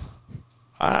 $20.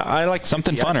 I like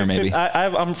something funner, maybe.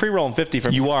 I'm free rolling 50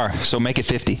 from you are, so make it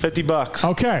 50. $50.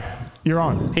 Okay, you're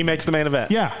on. He makes the main event.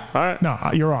 Yeah. All right. No,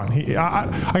 you're on.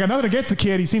 I got nothing against the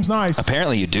kid. He seems nice.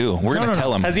 Apparently you do. We're going to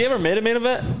tell him. Has he ever made a main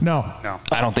event? No.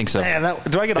 I don't think so. Man,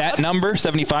 do I get that number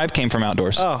 75 came from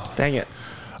outdoors? Oh, dang it.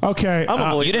 Okay.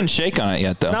 You didn't shake on it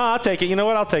yet, though. No, I'll take it. You know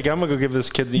what? I'll take it. I'm going to go give this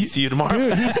kid the ECU tomorrow.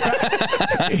 Dude,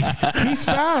 he's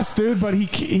fast, dude, but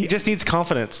he just needs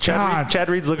confidence. Chad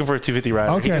Reed's looking for a 250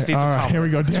 rider. Okay, He just needs all some right. confidence. Here we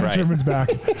go. Dan Sherman's back.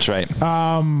 That's right.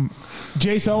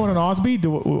 Jace Owen and Osby,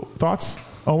 thoughts?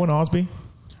 Owen, Osby?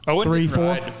 Owen 3, didn't 4?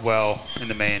 ride well in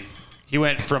the main. He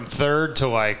went from 3rd to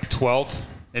like 12th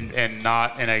and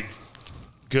not in a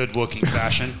good-looking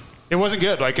fashion. It wasn't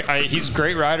good. He's a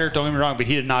great rider, don't get me wrong, but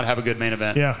he did not have a good main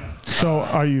event. Yeah. So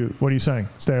what are you saying?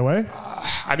 Stay away?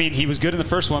 I mean, he was good in the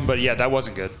first one, but yeah, that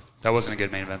wasn't good. That wasn't a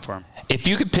good main event for him. If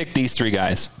you could pick these 3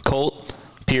 guys, Colt,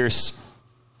 Pierce,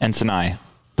 and Sinai,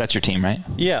 that's your team, right?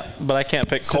 Yeah, but I can't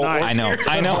pick Colt. I know.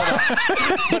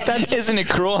 But isn't it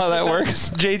cruel how that works?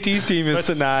 JT's team is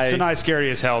Sinai. Sinai's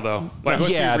scary as hell, though.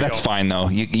 Yeah, that's fine, though.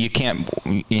 You can't.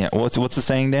 Yeah. What's the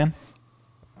saying, Dan?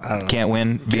 I don't know. Can't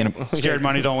win. Scared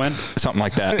money don't win. Something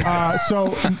like that.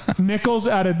 So Nichols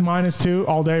added -2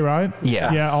 all day, right?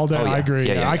 Yeah. Yeah, all day. Oh, yeah. I agree.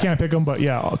 Yeah. I can't pick him, but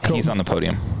yeah. He's on the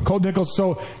podium. Colt Nichols.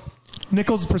 So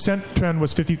Nichols' percent trend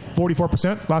was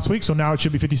 44% last week, so now it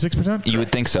should be 56%? You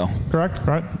would think so. Correct?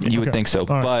 Right? You would think so.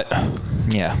 Right. But,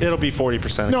 yeah. It'll be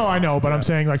 40%. No, I know, but I'm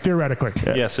saying, like, theoretically.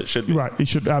 Yes, it should be. Right. It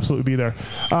should absolutely be there.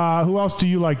 Who else do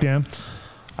you like, Dan?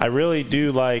 I really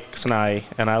do like Sinai,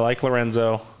 and I like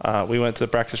Lorenzo. We went to the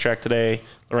practice track today.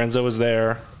 Lorenzo was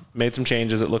there, made some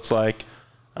changes, it looks like.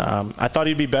 I thought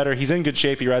he'd be better. He's in good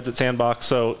shape. He rides at Sandbox,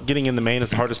 so getting in the main is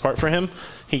the hardest part for him.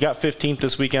 He got 15th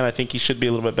this weekend. I think he should be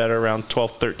a little bit better, around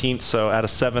 12th, 13th. So out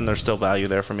of 7, there's still value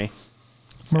there for me.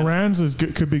 Moran's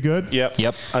could be good.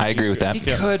 Yep. I agree with that. He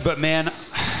could, but man,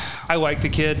 I like the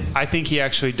kid. I think he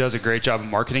actually does a great job of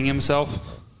marketing himself,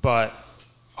 but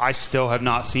I still have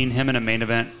not seen him in a main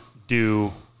event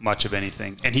do much of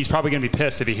anything. And he's probably going to be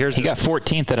pissed if he hears He got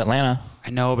 14th at Atlanta. I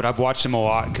know, but I've watched him a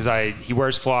lot because he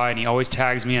wears fly and he always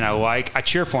tags me, and I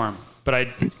cheer for him. But I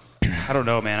don't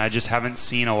know, man. I just haven't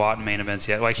seen a lot in main events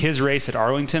yet. Like his race at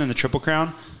Arlington in the Triple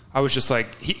Crown, I was just like,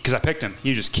 because I picked him. He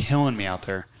was just killing me out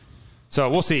there. So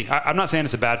we'll see. I'm not saying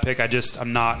it's a bad pick.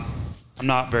 I'm not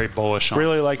very bullish on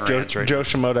Really like Joe right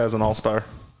Shimoda as an all-star.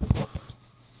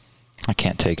 I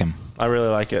can't take him. I really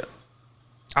like it.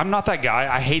 I'm not that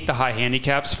guy. I hate the high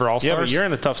handicaps for all-stars. Yeah, but you're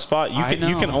in a tough spot. You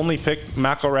can only pick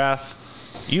McElrath.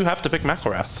 You have to pick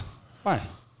McElrath. Why?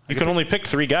 You can only pick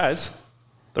 3 guys.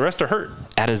 The rest are hurt.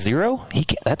 At a 0?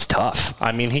 That's tough.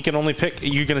 I mean, he can only pick.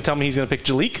 You're going to tell me he's going to pick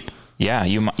Jalik? Yeah,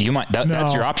 you might.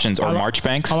 That's your options. Or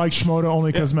Marchbanks. I like Shimoda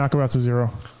only because McElrath's a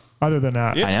 0. Other than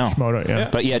that, I know. Shimoda, yeah.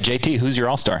 But yeah, JT, who's your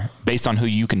all-star based on who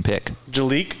you can pick?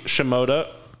 Jalik, Shimoda,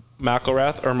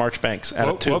 McElrath, or Marchbanks at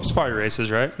a 2. Whoops, probably races,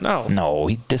 right? No,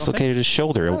 he dislocated his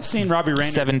shoulder. I've seen Robbie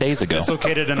Rainey 7 days ago.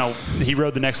 Dislocated he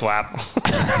rode the next lap.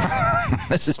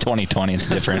 This is 2020. It's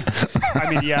different.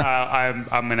 I mean, yeah,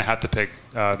 I'm going to have to pick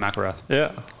McElrath.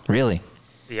 Yeah. Really?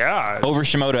 Yeah. Over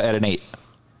Shimoda at an 8.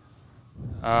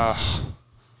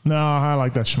 No, I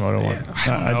like that Shimoda one.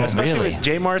 I don't know. Really?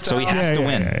 J Mart. So he has to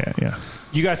win. Yeah.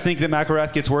 You guys think that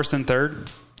McElrath gets worse than 3rd?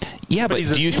 Yeah, but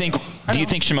do you think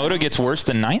Shimoda gets worse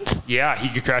than 9th? Yeah, he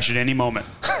could crash at any moment.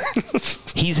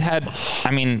 He's had,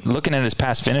 I mean, looking at his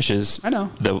past finishes, I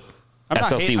know. The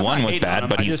SLC one was bad,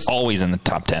 but he's always in the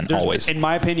top 10, always. In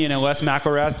my opinion, unless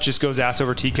McElrath just goes ass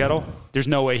over tea kettle, there's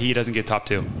no way he doesn't get top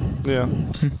 2. Yeah.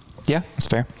 Yeah, that's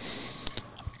fair.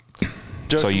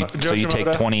 So you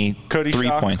take 23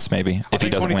 points maybe if he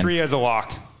doesn't 23 win. as a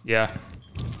lock. Yeah.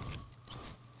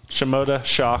 Shimoda,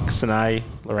 Shock, Sinai,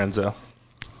 Lorenzo.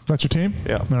 That's your team?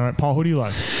 Yeah. All right, Paul, who do you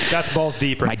like? That's balls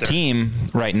deep right My there. team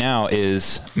right now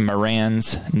is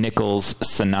Morans, Nichols,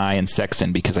 Sinai, and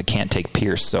Sexton because I can't take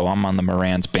Pierce, so I'm on the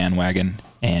Morans bandwagon,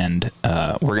 and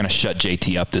we're going to shut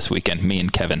JT up this weekend, me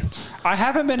and Kevin. I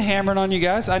haven't been hammering on you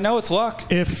guys. I know it's luck.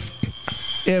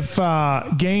 If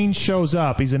Gaines shows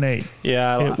up, he's an 8.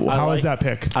 Yeah. How is that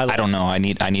pick? I don't know. I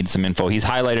need some info. He's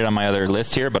highlighted on my other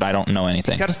list here, but I don't know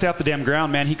anything. He's got to stay off the damn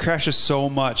ground, man. He crashes so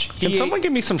much. Can someone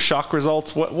give me some Shock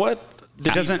results? What?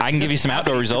 I can give you some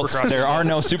outdoor results. There are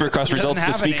no Supercross results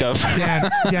to speak of. Dan,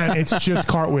 it's just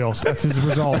cartwheels. That's his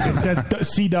results. It says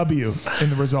CW in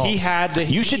the results.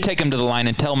 You should take him to the line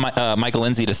and tell Michael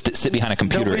Lindsay to sit behind a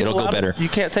computer. It'll go better. You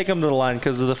can't take him to the line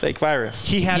because of the fake virus.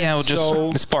 He had just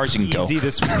as far as you can go. Easy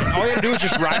this weekend. All you had to do was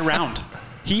just ride around.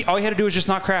 All he had to do was just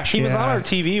not crash. He was on our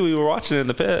TV. We were watching it in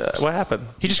the pit. What happened?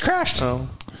 He just crashed. Oh.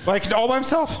 Like all by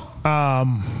himself.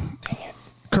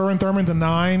 Curran Thurman's a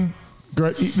 9.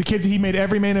 The kids, he made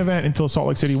every main event until Salt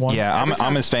Lake City won. Yeah,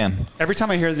 I'm his fan. Every time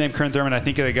I hear the name Curran Thurman, I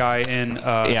think of the guy in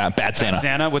Bad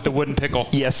Santa with the wooden pickle.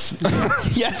 Yes.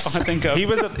 Yes. I think of. He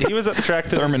was at the track.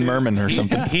 Thurman Merman or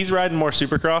something. He's riding more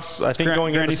Supercross. I think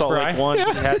going into Salt Lake 1, he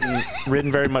hadn't ridden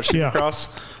very much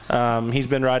Supercross. He's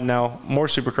been riding now more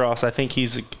Supercross. I think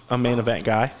he's a main event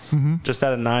guy. Mm-hmm. Just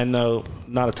at a 9, though,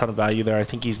 not a ton of value there. I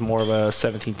think he's more of a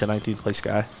 17th to 19th place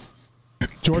guy.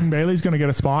 Jordan Bailey's going to get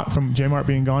a spot from J-Mart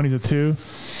being gone. He's a 2.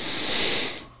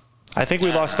 I think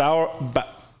we lost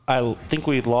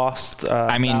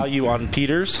value on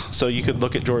Peters, so you could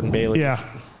look at Jordan Bailey. Yeah.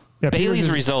 Bailey's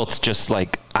results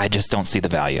I just don't see the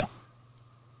value.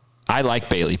 I like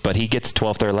Bailey, but he gets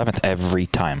 12th or 11th every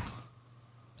time.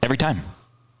 Every time.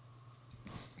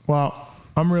 Well,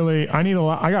 I need a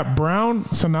lot. I got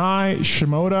Brown, Sinai,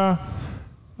 Shimoda.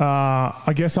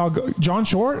 I guess I'll go John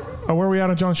Short. Where are we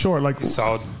at on John Short? He's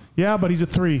solid. Yeah, but he's a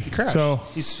 3. So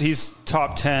he's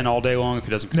top 10 all day long if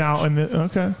he doesn't crash.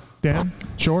 Okay. Dan,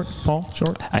 Short, Paul,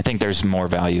 Short. I think there's more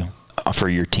value for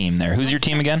your team there. Who's your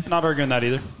team again? Not arguing that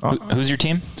either. Who's your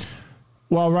team?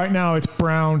 Well, right now it's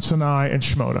Brown, Sinai, and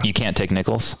Shimoda. You can't take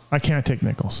Nichols? I can't take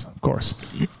Nichols, of course.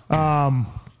 I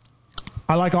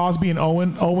like Osby and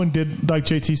Owen. Owen did, like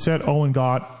JT said, Owen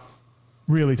got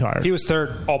really tired. He was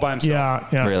 3rd all by himself.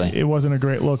 Yeah. Really? It wasn't a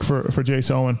great look for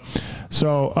Jace Owen.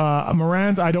 So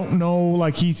Moran's, I don't know.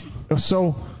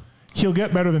 He'll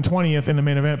get better than 20th in the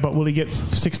main event, but will he get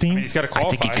 16th? He's got to qualify.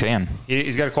 I think he can.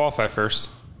 He's got to qualify first.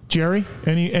 Jerry?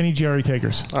 Any Jerry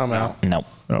takers? I'm out. No.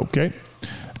 Okay.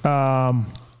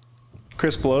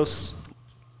 Chris Bloss.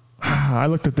 I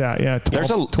looked at that. Yeah.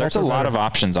 12, there's a lot of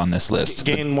options on this list.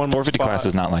 Gain one more 450 spot class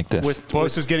is not like this.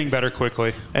 Bloss is getting better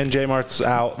quickly. And J-Mart's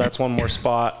out. That's one more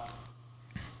spot.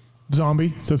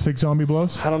 Zombie. So pick Zombie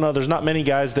Blows. I don't know. There's not many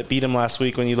guys that beat him last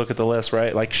week when you look at the list,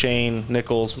 right? Like Shane,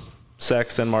 Nichols,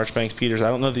 Sexton, Marchbanks, Peters. I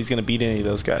don't know if he's going to beat any of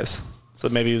those guys. So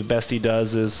maybe the best he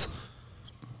does is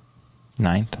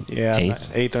 9th? Yeah,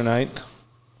 8th or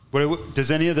 9th.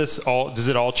 Does any of this does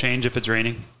it all change if it's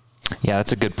raining? Yeah,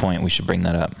 that's a good point. We should bring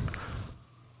that up.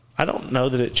 I don't know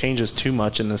that it changes too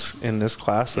much in this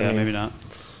class. Yeah, maybe not.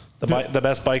 The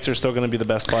best bikes are still going to be the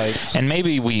best bikes. And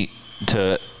maybe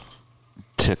to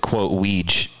quote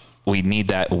Weege, we need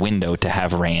that window to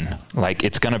have rain. Like,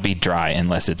 it's going to be dry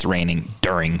unless it's raining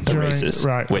during the races,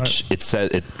 which it says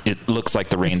it looks like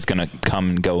the rain's going to come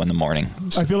and go in the morning.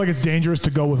 I feel like it's dangerous to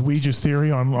go with Weege's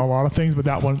theory on a lot of things, but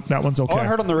that one's okay. All I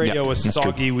heard on the radio was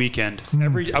soggy weekend. I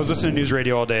was listening to news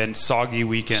radio all day, and soggy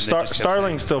weekend.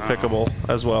 Starling's still pickable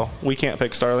as well. We can't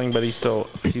pick Starling, but he's still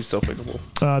pickable.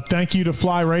 Thank you to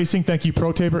Fly Racing. Thank you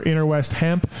Pro Taper, Inner West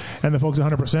Hemp, and the folks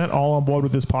at 100% all on board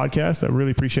with this podcast. I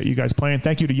really appreciate you guys playing.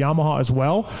 Thank you to Yamaha as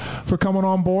well for coming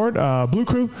on board. Blue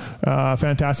Crew,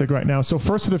 fantastic right now. So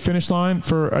first to the finish line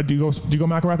for do you go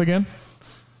McElrath again?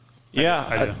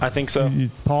 Yeah, I think so.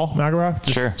 Paul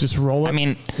McElrath, just roll it. I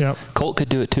mean, Colt could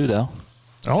do it too, though.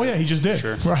 Oh yeah, he just did.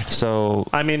 Sure. Right. So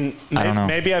I mean,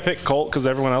 maybe I pick Colt because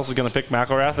everyone else is going to pick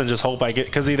McElrath, and just hope I get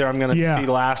because either I'm going to be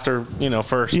last or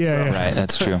first. Yeah, so. Right,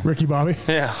 that's true. Ricky Bobby.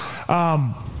 Yeah.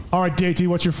 All right, JT,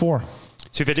 what's your 4?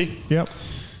 250. Yep.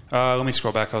 Let me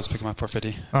scroll back. I was picking my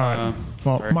 450. All right.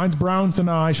 Well, mine's Brown,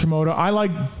 Sinai, Shimoda. I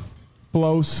like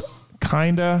Blows,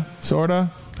 kinda,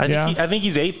 sorta. I think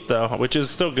he's 8th though, which is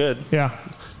still good. Yeah.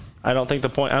 I don't think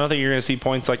you're going to see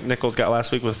points like Nichols got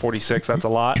last week with 46. That's a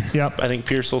lot. Yep. I think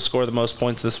Pierce will score the most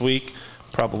points this week,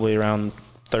 probably around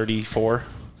 34.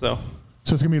 So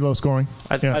it's going to be low scoring.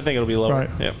 I think it'll be lower. Right.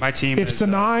 Yeah. My team. If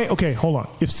Sinai, okay, hold on.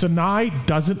 If Sinai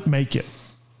doesn't make it,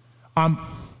 I'm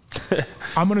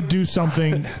going to do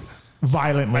something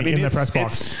violently in the press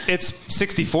box. It's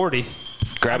 60-40.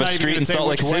 Grab a street in Salt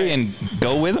Lake City and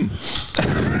go with him.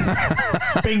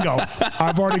 Bingo.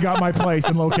 I've already got my place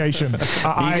and location. You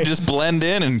can just blend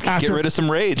in and get rid of some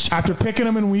rage. After picking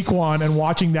him in week 1 and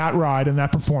watching that ride and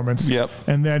that performance,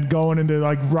 and then going into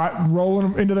rolling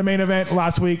him into the main event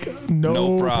last week,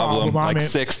 no problem. Like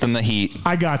 6th in the heat.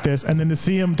 I got this. And then to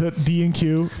see him to D and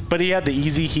Q. But he had the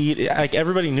easy heat. Like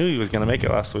everybody knew he was going to make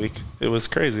it last week. It was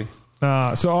crazy.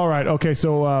 So, all right. Okay,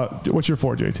 so what's your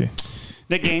 4, JT?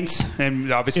 Nick Gaines, and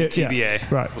obviously TBA. Yeah,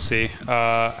 right. We'll see.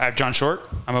 I have John Short.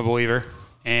 I'm a believer.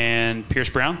 And Pierce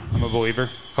Brown. I'm a believer.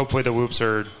 Hopefully the whoops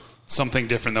are something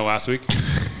different than last week.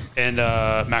 And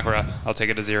McElrath. I'll take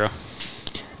it to 0.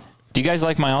 Do you guys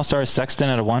like my All-Star Sexton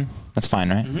at a 1? That's fine,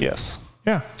 right? Mm-hmm. Yes.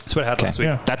 Yeah. That's what I had last week.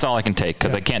 Yeah. That's all I can take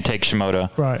because I can't take Shimoda.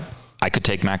 Right. I could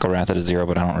take McElrath at a 0,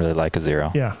 but I don't really like a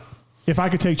 0. Yeah. If I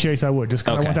could take Chase, I would, just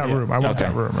because I want that room. I want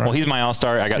that room. Right? Well, he's my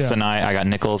all-star. I got Sinai, I got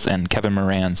Nichols, and Kevin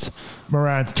Moran's.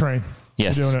 Moran's train.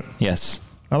 Yes. You're doing it. Yes.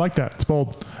 I like that. It's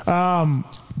bold.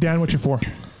 Dan, what's your 4?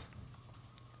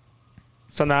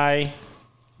 Sinai,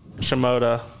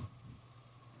 Shimoda,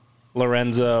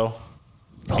 Lorenzo,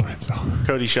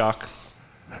 Cody Shock.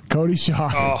 Cody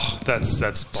Shock. Oh, that's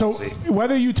ballsy. So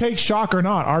whether you take Shock or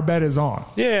not, our bet is on.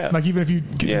 Yeah. Like even if you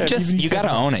you got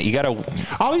to own it. You got to.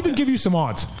 I'll even give you some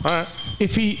odds. All right.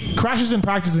 If he crashes in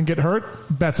practice and get hurt,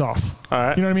 bets off. All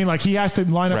right. You know what I mean? Like he has to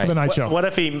line up for the night show. What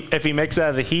if he makes it out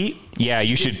of the heat? Yeah,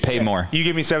 you should pay more. You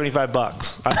give me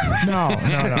 $75. No.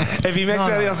 If he makes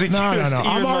it out of the LCQ, no.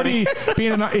 I'm already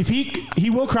being if he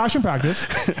will crash in practice,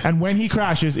 and when he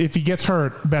crashes, if he gets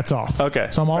hurt, bets off. Okay.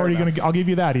 So I'm already I'll give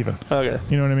you that even. Okay.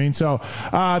 You know what I mean? So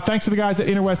thanks to the guys at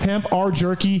Inner West Hemp, our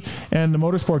Jerky, and the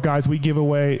Motorsport guys. We give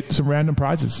away some random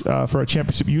prizes for our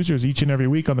championship users each and every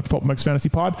week on the PulpMX Fantasy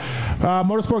Pod.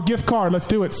 Motorsport gift card. Let's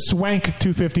do it. Swank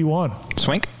 251.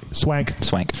 Swank.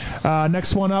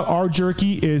 Next one up, our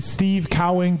Jerky is Steve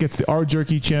Cowing gets the our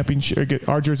Jerky championship,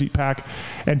 our jersey pack,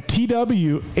 and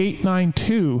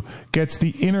TW892 gets the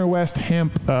Inner West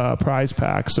Hemp prize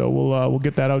pack. So we'll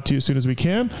get that out to you as soon as we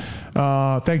can.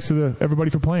 Thanks to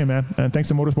everybody for playing, man, and thanks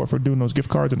to Motorsport for doing those gift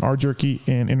cards and our Jerky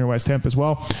and Inner West Hemp as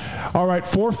well. All right,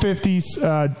 450s.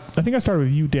 I think I started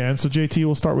with you, Dan. So JT,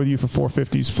 we'll start with you for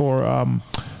 450s for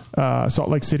Salt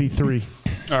Lake City 3.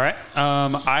 All right.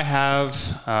 I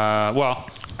have,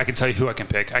 I can tell you who I can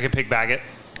pick. I can pick Baggett,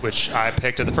 which I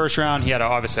picked at the first round. He had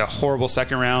obviously a horrible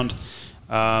second round.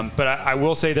 But I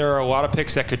will say there are a lot of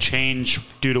picks that could change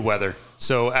due to weather.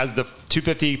 So as the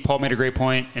 250, Paul made a great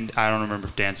point, and I don't remember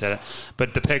if Dan said it,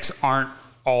 but the picks aren't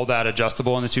all that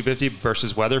adjustable in the 250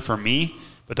 versus weather for me.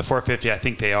 But the 450, I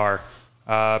think they are.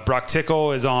 Brock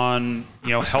Tickle is on,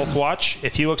 health watch.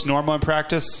 If he looks normal in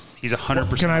practice, he's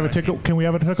 100%. Can I have a tickle? Can we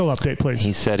have a tickle update, please?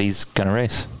 He said he's gonna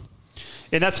race,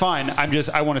 and that's fine.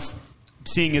 I want to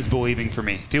seeing is believing for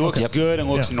me. If he looks good and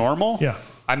looks normal,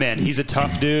 I'm in. He's a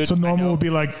tough dude. So normal would be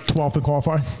like 12th in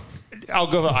qualifying. I'll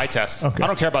go the eye test. Okay. I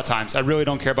don't care about times. I really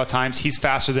don't care about times. He's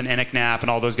faster than Enoch Knapp and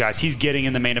all those guys. He's getting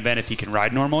in the main event if he can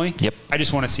ride normally. Yep. I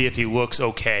just want to see if he looks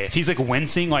okay. If he's like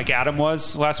wincing like Adam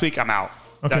was last week, I'm out.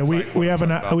 Okay, we have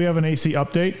an AC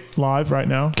update live right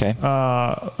now. Okay.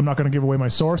 I'm not going to give away my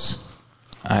source.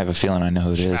 I have a feeling I know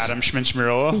who it is. Adam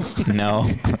Schmidt-Schmirola. No.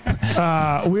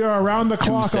 We are around the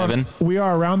clock. We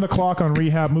are around the clock on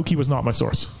rehab. Mookie was not my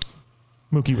source.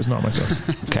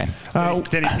 Okay.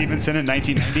 Denny Stevenson in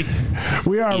 1990.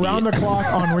 We are around the clock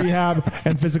on rehab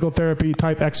and physical therapy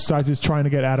type exercises, trying to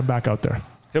get Adam back out there.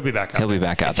 He'll be back out. He'll be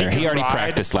back out there. He already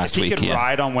practiced last week. If he can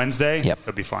ride on Wednesday,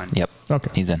 he'll be fine. Yep.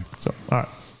 Okay. He's in. So, all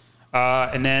right.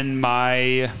 And then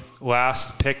my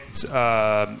last picked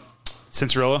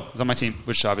Cincerilla was on my team,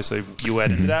 which obviously you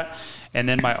led into that. And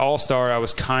then my all-star, I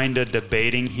was kind of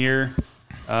debating here.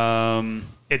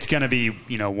 It's going to be,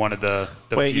 one of the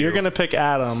Wait, few. you're going to pick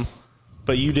Adam,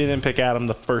 but you didn't pick Adam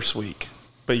the first week.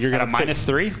 But you're going to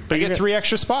 -3. But I get 3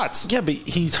 extra spots. Yeah, but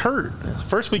he's hurt.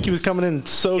 First week he was coming in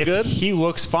so good. If he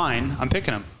looks fine, I'm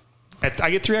picking him.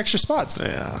 I get 3 extra spots.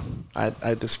 Yeah,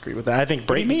 I disagree with that. I think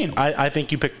Brayton. What do you mean? I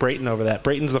think you picked Brayton over that.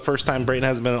 Brayton's the first time Brayton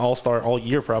hasn't been an all-star all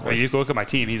year, probably. Well, you can look at my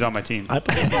team. He's on my team. I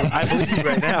believe you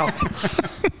right now.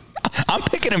 I'm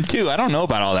picking him too. I don't know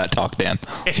about all that talk, Dan.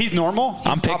 If he's normal, he's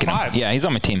I'm picking top 5. him. Yeah, he's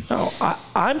on my team. No,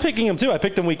 I'm picking him too. I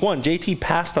picked him week 1. JT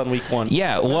passed on week 1.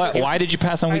 Yeah, why did you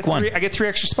pass on week 1? I get 3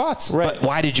 extra spots. Right. But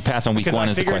why did you pass on week 1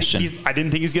 is the question. I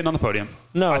didn't think he was getting on the podium.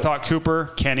 No. I thought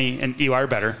Cooper, Kenny, and Eli are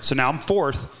better. So now I'm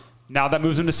 4th. Now that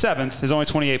moves him to 7th. There's only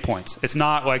 28 points. It's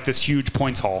not like this huge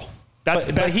points haul. That's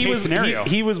best case scenario.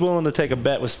 He was willing to take a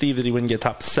bet with Steve that he wouldn't get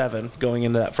top 7 going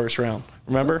into that first round.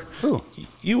 Remember? Who?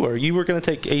 You were. You were going to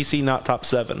take AC not top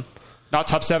 7. Not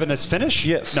top 7 as finish?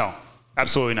 Yes. No,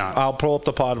 absolutely not. I'll pull up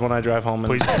the pod when I drive home.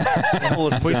 Please do.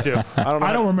 Please do.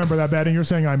 I don't remember that betting. You're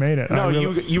saying I made it. No,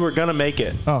 you were going to make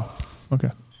it. Oh, okay.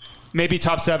 Maybe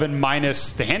top 7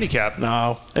 minus the handicap.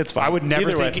 No, it's fine. I would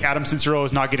never Either think way. Adam Cincero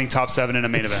is not getting top 7 in a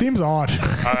main event. Seems odd.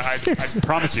 I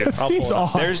promise you. It seems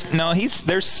odd.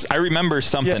 I remember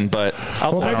something, but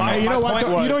Well, you know what?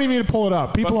 You don't even need to pull it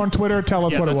up. People on Twitter tell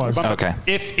us what it was. Okay.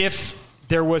 If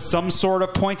there was some sort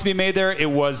of point to be made there,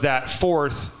 it was that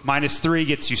 4th minus 3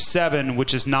 gets you 7,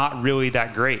 which is not really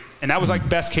that great. And that was like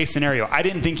best case scenario. I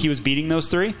didn't think he was beating those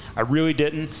 3. I really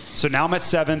didn't. So now I'm at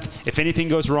 7th. If anything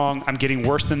goes wrong, I'm getting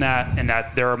worse than that, and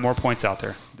that there are more points out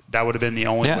there. That would have been the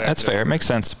only way. Yeah, that's fair. It makes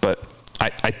sense, but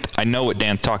I know what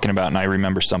Dan's talking about, and I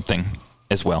remember something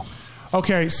as well.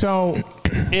 Okay, so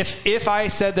if I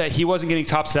said that he wasn't getting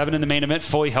top 7 in the main event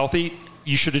fully healthy,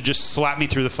 you should have just slapped me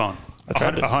through the phone.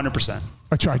 100%.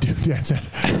 I tried to. Dan said.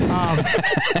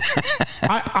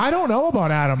 I don't know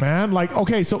about Adam, man. Like,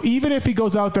 okay, so even if he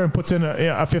goes out there and puts in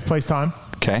a 5th place time,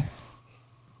 Okay.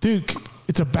 dude,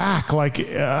 it's a back. Like,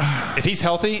 If he's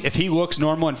healthy, if he looks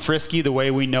normal and frisky the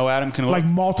way we know Adam can look, like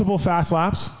multiple fast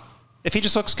laps. if he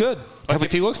just looks good, like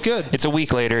if he looks good, It's a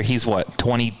week later. He's what,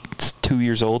 22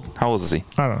 years old? How old is he?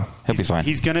 I don't know. He'll be fine.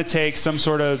 he's going to take some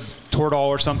sort of Toradol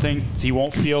or something, so he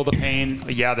won't feel the pain.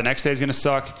 Yeah, the next day is going to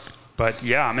suck, but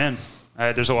yeah, I'm in.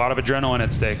 There's a lot of adrenaline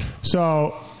at stake.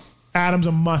 So Adam's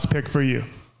a must pick for you.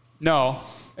 No,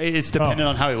 it's dependent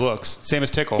on how he looks. Same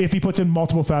as Tickle. If he puts in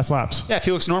multiple fast laps. Yeah, if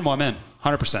he looks normal, I'm in.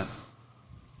 100%.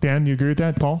 Dan, you agree with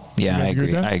that, Paul? Yeah, You I guys agree.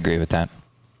 with that? I agree with that.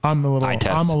 I'm a Eye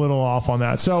test. little off on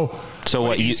that. So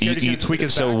What are you scared he's gonna tweak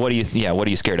his back? what are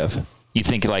you scared of? You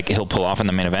think like he'll pull off in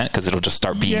the main event because it'll just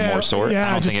start being more sore? I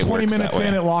Yeah, don't just think it 20 works minutes that way.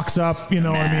 in, it locks up. You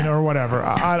know what I mean, or whatever.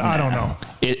 I don't know.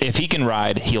 If he can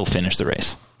ride, he'll finish the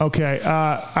race. Okay.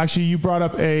 Actually, you brought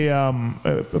up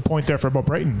a point there for about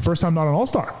Brayton. First time not an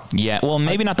All-Star. Yeah, well,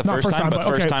 maybe not the first time, but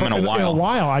first time in a while. In a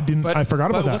while, I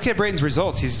forgot about that. Look at Brayton's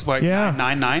results. He's like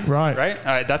 9-9.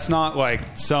 Right? That's not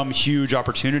like some huge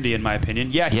opportunity in my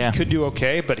opinion. Yeah, he could do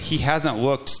okay, but he hasn't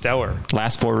looked stellar.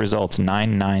 Last 4 results,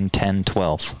 9, 9, 10,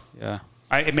 12. Yeah.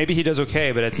 Maybe he does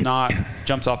okay, but it's not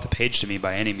jumps off the page to me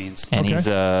by any means. And he's,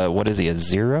 what is he, a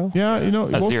 0? Yeah,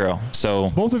 A 0.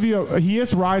 So both of you, he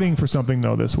is riding for something,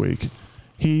 though, this week.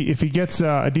 If he gets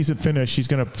a decent finish, he's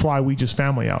going to fly Ouija's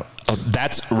family out. Oh,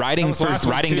 that's riding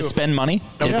to spend money?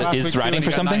 Is riding for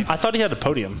something? I thought he had a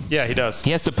podium. Yeah, he does. He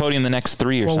has to podium the next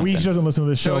 3 or Well, something. Ouija doesn't listen to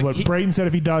this show, but Brayton said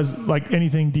if he does like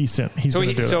anything decent, he's going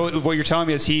to do it. So what you're telling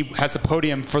me is he has the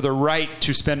podium for the right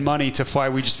to spend money to fly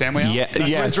Ouija's family out? Yeah, That's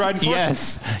what he's riding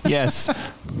for? Yes.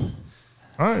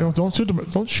 All right, don't shoot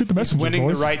the messenger, Winning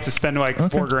boys. the right to spend like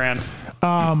 $4,000.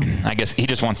 I guess he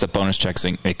just wants the bonus check so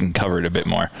he can cover it a bit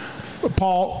more.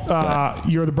 Paul,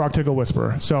 you're the Brock Tickle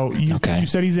Whisperer. So you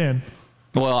said he's in.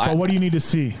 Well, but what do you need to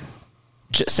see?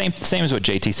 Same as what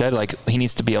JT said. Like, he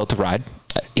needs to be able to ride.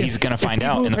 He's going to find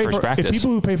out in the first practice. If people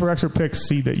who pay for expert picks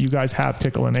see that you guys have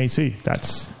Tickle and AC,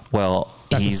 that's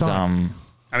he's a sign.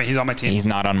 I mean, he's on my team. He's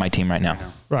not on my team right now.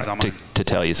 Right. To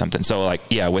tell you something. So, like,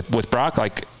 yeah, with Brock,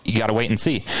 like, you got to wait and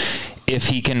see. If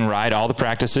he can ride all the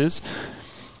practices,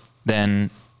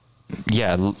 then,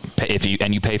 yeah, if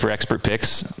you pay for expert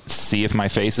picks, see if my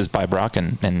face is by Brock,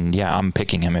 and yeah, I'm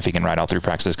picking him if he can ride all 3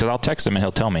 practices, because I'll text him and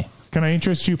he'll tell me. Can I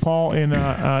interest you, Paul, in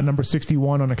number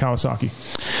 61 on a Kawasaki?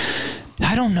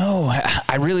 I don't know.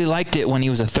 I really liked it when he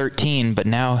was a 13, but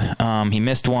now he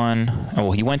missed one.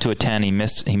 Well, he went to a 10. He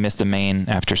missed the main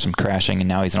after some crashing, and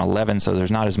now he's an 11. So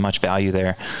there's not as much value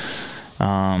there.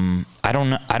 I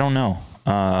don't know.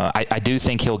 I do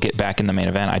think he'll get back in the main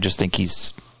event. I just think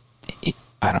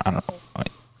I don't know.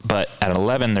 But at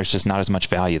 11, there's just not as much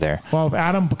value there. Well, if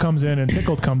Adam comes in and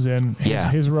Pickled comes in,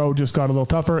 his road just got a little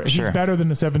tougher. Sure. He's better than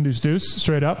the 7 deuce deuce,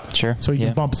 straight up. Sure. So he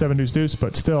can bump 7 deuce deuce,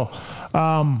 but still.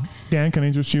 Dan, can I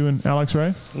interest you in Alex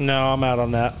Ray? No, I'm out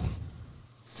on that.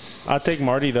 I'll take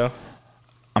Marty, though.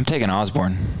 I'm taking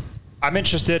Osborne. I'm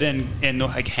interested in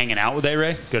like hanging out with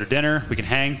A-Ray. Go to dinner. We can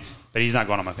hang. But he's not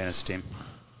going on my fantasy team.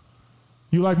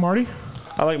 You like Marty?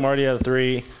 I like Marty at a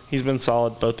 3. He's been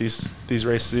solid both these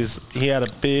races. He had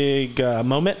a big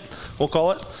moment, we'll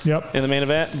call it, in the main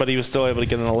event, but he was still able to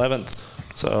get an 11th.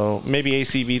 So maybe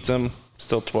AC beats him,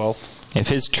 still 12th. If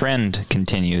his trend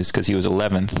continues, because he was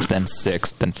 11th, then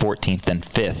 6th, then 14th, then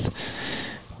 5th,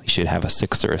 we should have a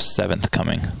 6th or a 7th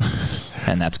coming.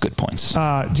 And that's good points.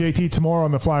 JT, tomorrow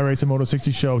on the Fly Racing Moto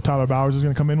 60 show, Tyler Bowers is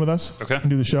going to come in with us and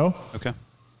do the show. Okay.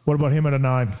 What about him at a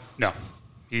 9? No.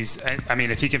 I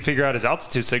mean, if he can figure out his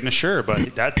altitude sickness, sure,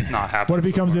 but that's not happening. What if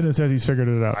he comes in and says he's figured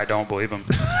it out? I don't believe him.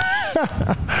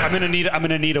 I'm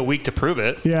gonna need a week to prove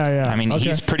it. Yeah. I mean,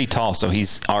 he's pretty tall, so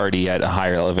he's already at a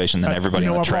higher elevation than everybody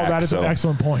on the track. Paul, that is an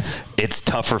excellent point. It's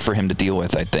tougher for him to deal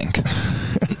with, I think.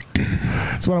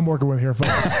 That's what I'm working with here,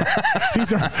 folks.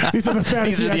 These are the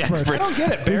fantasy experts. I don't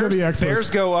get it. These are the experts. Bears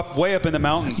go way up in the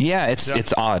mountains. Yeah,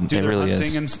 it's odd. It really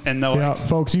is.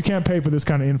 Folks, you can't pay for this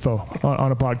kind of info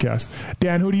on a podcast.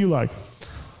 Dan, who do you like?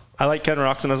 I like Ken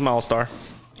Roczen as my all-star.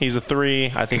 He's a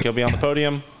 3. I think he'll be on the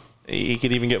podium. He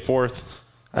could even get 4th.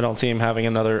 I don't see him having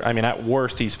another. I mean, at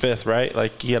worst, he's 5th, right?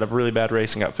 Like, he had a really bad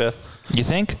race and got 5th. You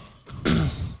think?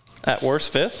 At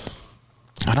worst, 5th?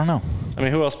 I don't know. I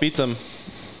mean, who else beats him?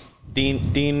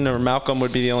 Dean or Malcolm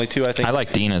would be the only 2, I think. I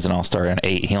like Dean as an all-star at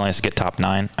 8. He only has to get top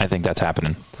 9. I think that's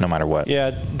happening no matter what.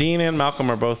 Yeah, Dean and Malcolm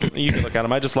are both. You can look at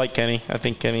him. I just like Kenny. I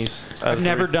think Kenny's. I've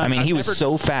never done. I mean, he was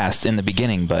so fast in the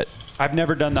beginning, but I've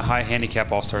never done the high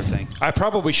handicap all-star thing. I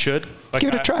probably should.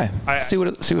 Give it a try. See what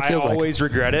it feels like. I always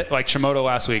regret it. Like Shimoda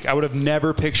last week, I would have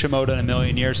never picked Shimoda in a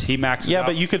million years. He maxed. Yeah, out.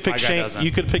 but you could pick Shane.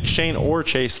 You could pick Shane or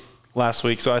Chase last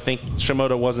week. So I think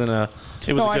Shimoda wasn't a.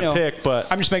 It was a good pick,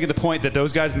 but I'm just making the point that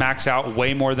those guys max out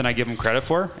way more than I give them credit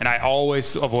for, and I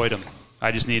always avoid them.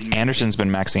 I just need. Anderson's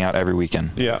been maxing out every weekend.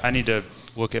 Yeah, I need to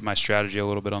look at my strategy a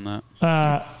little bit on that.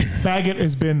 Baggett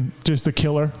has been just a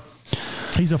killer.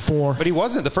 He's a 4. But he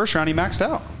wasn't. The first round he maxed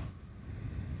out.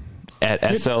 At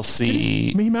SLC.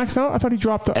 He maxed out? I thought he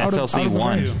dropped out SLC of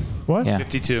 1. What? Yeah.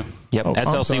 52. Yep. Oh,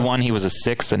 SLC 1, he was a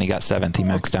 6th, and he got 7th. He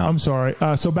maxed out. I'm sorry.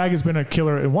 So Baggett's been a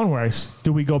killer in one race.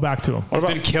 Do we go back to him? What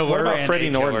about, been killer what about and Freddie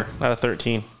a Norton killer. out of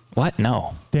 13? What?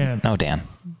 No. Dan. No, Dan.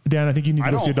 Dan, I think you need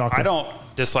to go see a doctor. I don't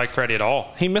dislike Freddie at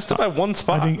all. He missed it by 1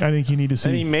 spot. I think you need to see.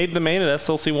 And he made the main at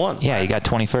SLC 1. Yeah, he got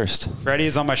 21st. Freddie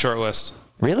is on my short list.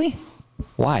 Really?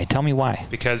 Why? Tell me why.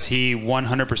 Because he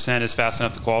 100% is fast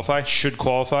enough to qualify, should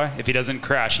qualify. If he doesn't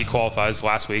crash, he qualifies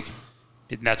last week.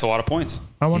 And that's a lot of points.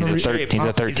 He's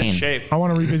at 13. He's in shape. I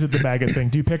want to revisit the Baggett thing.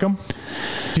 Do you pick him?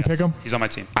 Pick him? He's on my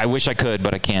team. I wish I could,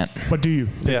 but I can't. But do you?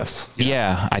 Yes.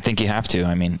 Yeah, I think you have to.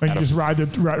 I mean, And you just ride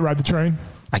the train?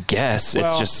 I guess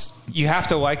Well, it's just you have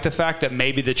to like the fact that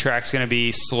maybe the track's going to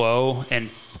be slow and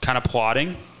kind of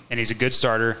plodding, and he's a good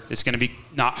starter. It's going to be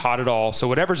not hot at all. So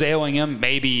whatever's ailing him,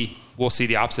 maybe we'll see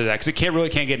the opposite of that because it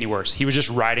can't get any worse. He was just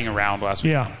riding around last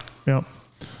week. Yeah.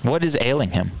 what is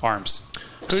ailing him? Arms.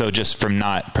 So just from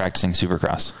not practicing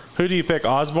Supercross. Who do you pick,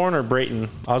 Osborne or Brayton?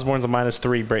 Osborne's a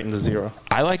 -3, Brayton's a 0.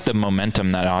 I like the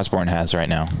momentum that Osborne has right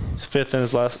now. He's 5th in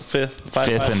his last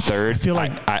 5th and 3rd. I feel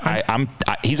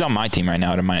like he's on my team right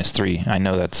now at a -3. I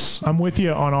know that's. I'm with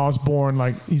you on Osborne.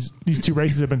 Like these 2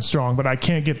 races have been strong, but I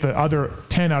can't get the other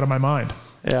 10 out of my mind.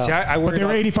 Yeah. See, I worry But they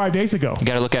were 85 days ago. You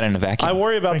got to look at it in a vacuum. I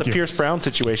worry about Thank the you. Pierce Brown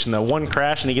situation though. One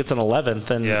crash and he gets an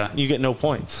 11th, and you get no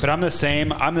points. But I'm the same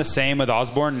with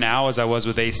Osborne now as I was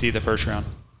with AC the first round.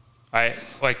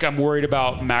 I'm worried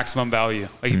about maximum value.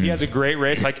 Like if he has a great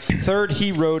race, like 3rd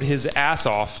he rode his ass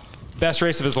off, best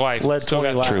race of his life. Led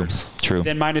 20 laps. True.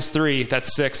 Then -3,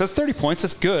 that's 6. That's 30 points.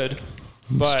 That's good.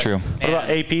 But, It's true. What about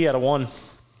AP at a 1?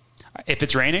 If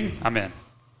it's raining, I'm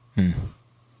in.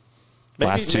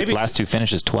 Last two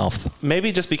finishes 12th.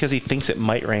 Maybe just because he thinks it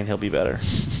might rain, he'll be better.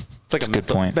 It's like That's a good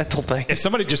point. mental thing. If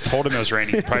somebody just told him it was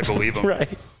raining, he'd probably believe him.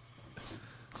 Right.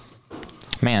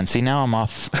 Man, see now I'm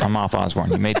off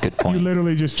Osborne. You made a good point. You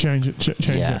literally just change it.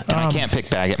 Yeah, and I can't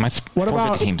pick Baggett. My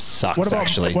 450 team sucks,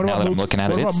 actually. Now that I'm looking at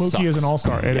it, it What about Mookie sucks. as an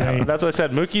all-star? Yeah, that's what I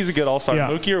said. Mookie's a good all-star. Yeah.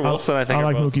 Mookie or Wilson, I think. I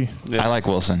like both. Mookie. Yeah. I like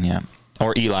Wilson, yeah.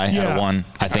 Or Eli at a 1.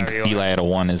 I think Eli at a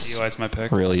 1 is Eli's my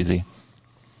pick. real easy.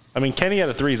 I mean, Kenny at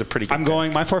a 3 is a pretty good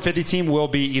pick. My 450 team will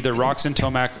be either Roczen,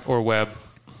 Tomac, or Webb.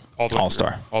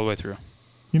 All-star. All the way through.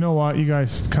 You know what? You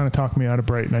guys kind of talked me out of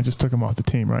Brayton. I just took him off the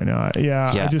team right now.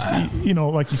 I just,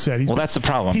 like you said. That's the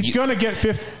problem. He's going to get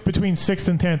 5th between 6th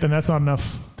and 10th, and that's not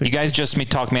enough. You guys just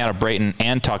talked me out of Brayton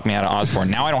and talked me out of Osborne.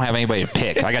 Now I don't have anybody to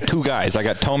pick. I got 2 guys. I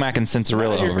got Tomac and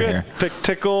Cincerilla You're over good. here. Pick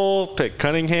Tickle, pick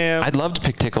Cunningham. I'd love to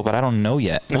pick Tickle, but I don't know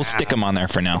yet. We'll stick him on there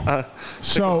for now.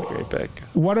 So, a great pick.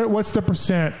 What's the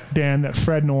percent, Dan, that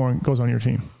Fred Noren goes on your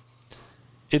team?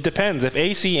 It depends. If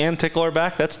AC and Tickle are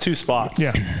back, that's 2 spots.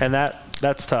 Yeah. And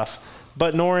that's tough.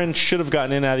 But Noren should have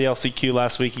gotten in out of the LCQ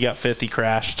last week. He got 5th. He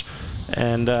crashed.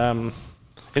 And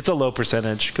it's a low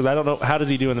percentage because I don't know. How does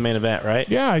he do in the main event, right?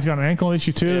 Yeah, he's got an ankle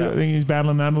issue, too. Yeah. I think he's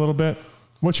battling that a little bit.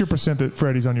 What's your percent that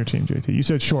Freddie's on your team, JT? You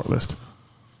said short list.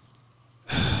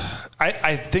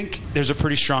 I think there's a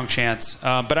pretty strong chance.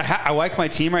 But I like my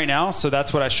team right now, so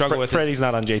that's what I struggle with. Freddie's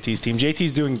not on JT's team.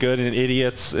 JT's doing good in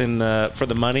idiots for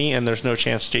the money, and there's no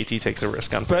chance JT takes a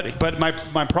risk on Freddie. But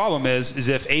my problem is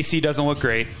if AC doesn't look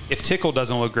great, if Tickle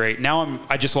doesn't look great, now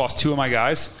I just lost 2 of my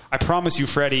guys. I promise you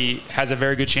Freddie has a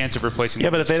very good chance of replacing. Yeah,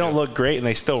 but if they don't look great and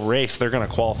they still race, they're going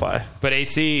to qualify. But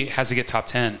AC has to get top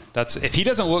 10. If he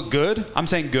doesn't look good, I'm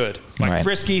saying good. Like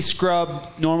Frisky, Scrub,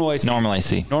 normal AC. Normal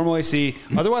AC.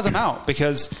 Otherwise, I'm out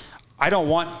because I don't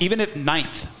want, even if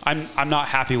 9th, I'm not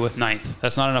happy with 9th.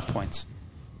 That's not enough points.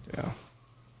 Yeah.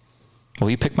 Will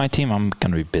you pick my team? I'm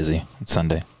going to be busy on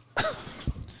Sunday.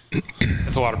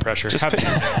 That's a lot of pressure.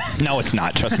 No, it's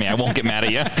not. Trust me. I won't get mad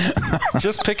at you.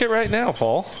 Just pick it right now,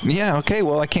 Paul. Yeah, okay.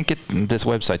 Well, I can't get this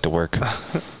website to work.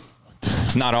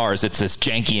 It's not ours. It's this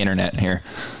janky internet here.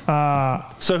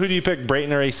 So who do you pick,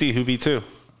 Brayton or AC? Who beat who?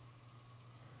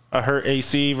 A hurt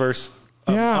AC versus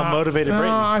a motivated Brayton?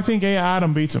 I think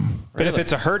Adam beats him. But if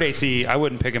it's a hurt AC, I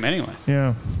wouldn't pick him anyway.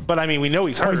 Yeah. But, I mean, we know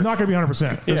he's hurt. Oh, he's not going to be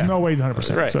 100%. There's no way he's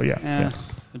 100%. Right. So, yeah.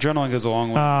 Adrenaline goes a long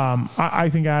way. I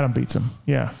think Adam beats him.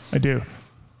 Yeah, I do.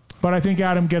 But I think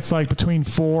Adam gets like between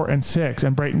 4 and 6,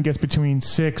 and Brayton gets between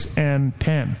 6 and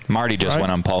 10. Marty just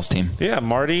went on Paul's team. Yeah,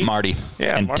 Marty.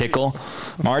 Yeah, and Marty. Tickle.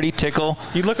 Marty, Tickle.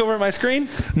 You look over at my screen?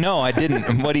 No, I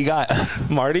didn't. What do you got?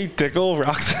 Marty, Tickle,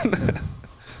 Roxon.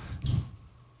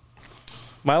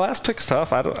 My last pick's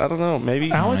tough. I don't know.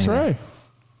 Maybe Alex Ray.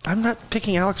 I'm not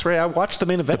picking Alex Ray. I watched the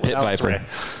main event. The Pit with Alex Viper.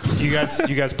 Ray.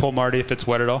 You guys pull Marty if it's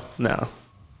wet at all? No.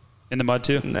 In the mud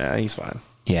too? Nah, he's fine.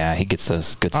 Yeah, he gets a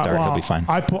good start. He'll be fine.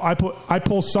 I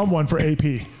pull someone for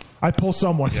AP. I pull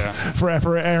someone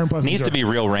for Aaron Pleasant. Needs to be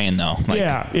real rain though.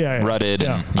 Like rutted.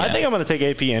 Yeah. And, I think I'm going to take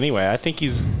AP anyway. I think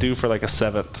he's due for like a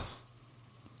 7th.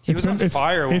 He was on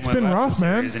fire when it's been rough,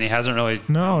 man. And he hasn't really.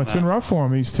 No, it's been rough for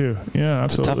him. These two, yeah,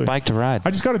 absolutely. It's a tough bike to ride. I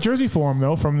just got a jersey for him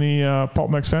though from the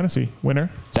PulpMX Fantasy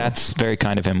winner. That's very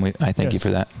kind of him. I thank you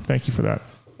for that. Thank you for that,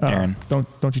 Aaron.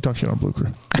 Don't you talk shit on Blue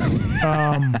Crew.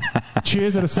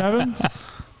 Chiz at a 7.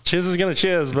 Chiz is going to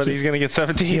chiz, but he's going to get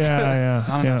 17.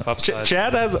 Yeah.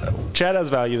 Chad has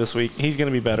value this week. He's going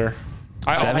to be better.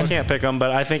 I can't pick him,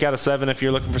 but I think out of 7, if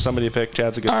you're looking for somebody to pick,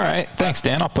 Chad's a good All right. Thanks,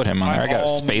 Dan. I'll put him on there. I got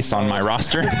space on my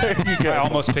roster. I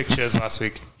almost picked Chiz last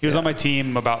week. He was on my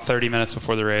team about 30 minutes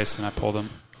before the race, and I pulled him.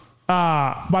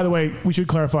 By the way, we should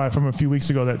clarify from a few weeks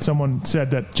ago that someone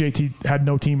said that JT had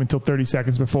no team until 30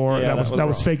 seconds before. Yeah, that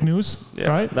was fake news,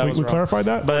 right? We clarified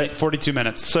that? But 42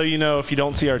 minutes. So, if you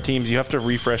don't see our teams, you have to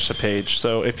refresh the page.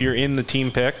 So, if you're in the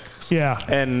team pick,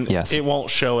 and it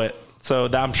won't show it. So,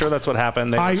 I'm sure that's what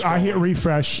happened. I hit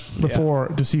refresh before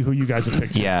to see who you guys have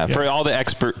picked. Yeah, for all the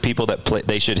expert people that play,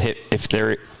 they should hit, if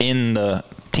they're in the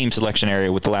team selection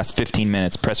area with the last 15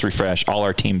 minutes, press refresh. All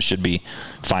our teams should be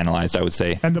finalized, I would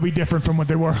say. And they'll be different from what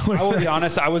they were. I will be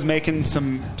honest, I was making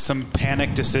some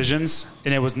panic decisions,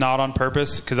 and it was not on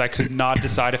purpose because I could not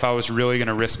decide if I was really going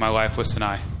to risk my life with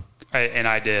Sinai. And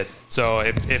I did. So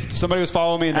if somebody was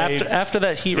following me, and after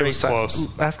that heat race,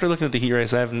 close. After looking at the heat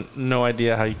race, I have no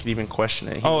idea how you could even question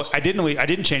it. I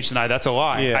didn't change Sinai. That's a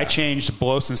lie. Yeah. I changed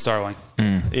Bloss and Starling.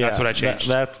 That's what I changed.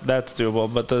 That's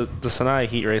doable. But the Sinai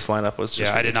heat race lineup was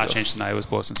just I did not change Sinai. It was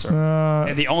Bloss and Starling.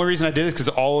 And the only reason I did is because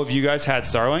all of you guys had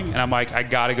Starling, and I'm like, I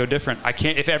got to go different. I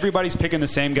can't. If everybody's picking the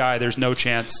same guy, there's no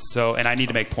chance. So, and I need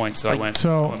to make points. So I went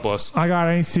Bloss. I got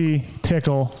AC,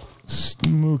 Tickle,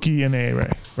 Mookie, and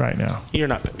A-Ray right now. You're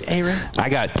not A-Ray? I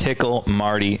got Tickle,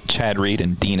 Marty, Chad Reed,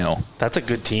 and Dino. That's a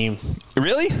good team.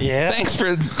 Really? Yeah. Thanks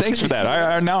for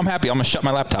that. Now I'm happy. I'm going to shut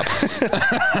my laptop.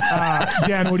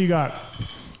 Dan, what do you got?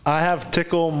 I have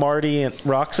Tickle, Marty, and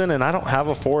Roxon, and I don't have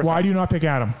a 4th. Why do you not pick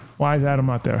Adam? Why is Adam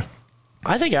not there?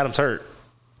 I think Adam's hurt.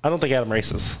 I don't think Adam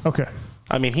races. Okay.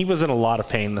 I mean, he was in a lot of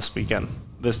pain this weekend.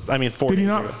 4 Did he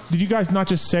not? Did you guys not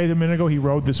just say a minute ago he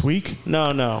rode this week?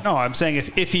 No. No, I'm saying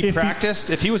if he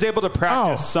practiced, if he was able to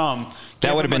practice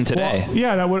that would have been today.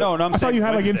 Well, that would. No, I'm I thought you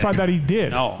had Wednesday. info that he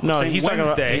did. No, he's talking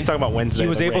about Wednesday. He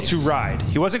was able to ride.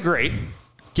 He wasn't great.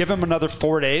 Give him another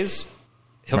 4 days.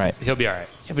 He'll be all right.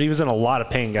 Yeah, but he was in a lot of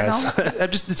pain, guys.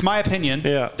 It's my opinion.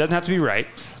 Yeah. Doesn't have to be right.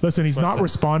 Listen, he's not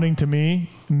responding to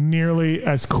me nearly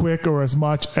as quick or as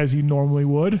much as he normally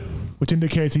would, which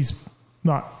indicates he's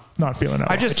not feeling it.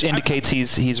 Which indicates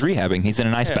he's rehabbing. He's in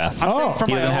an ice bath.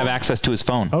 He doesn't have access to his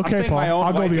phone. Okay, Paul.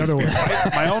 I'll go the other way.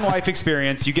 My own life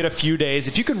experience, you get a few days.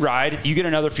 If you can ride, you get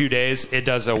another few days. It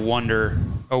does a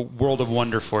world of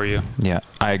wonder for you. Yeah,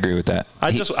 I agree with that.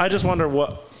 I just wonder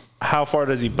how far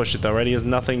does he push it, though, right? He has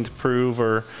nothing to prove,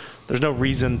 or there's no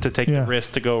reason to take the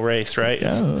risk to go race, right?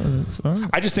 Yeah,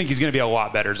 I just think he's going to be a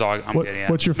lot better is all I'm getting at.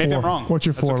 What's your 4? Maybe I'm wrong. What's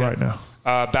your 4 right now?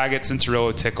 Baggett,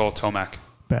 Cincerillo, Tickle, Tomac.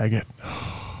 Baggett.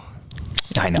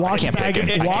 I know. Watch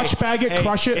Baggett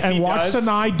crush it, and watch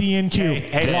Sanai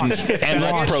DNQ. And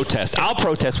let's protest. I'll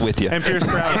protest with you. And Pierce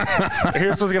Brown.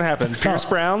 Here's what's going to happen. Pierce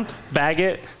Brown,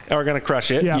 Baggett are going to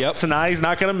crush it. Yeah. Yep. Sanai's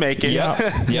not going to make it.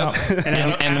 Yep.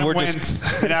 And we're wins.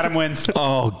 And Adam wins.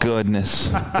 Oh goodness.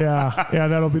 Yeah,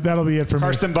 that'll be it for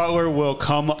Karsten Butler will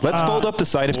come. Let's fold up the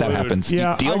site if that happens.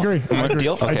 Yeah, Deal? I agree.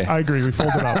 Deal? Okay. I agree. We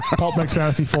fold it up. PulpMX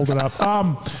Fantasy folded up.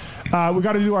 We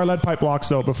got to do our lead pipe blocks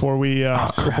though before we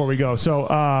go. So,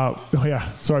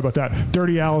 sorry about that.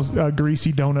 Dirty Al's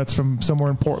greasy donuts from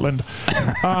somewhere in Portland.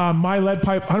 My lead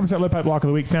pipe, 100% lead pipe block of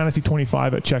the week, Fantasy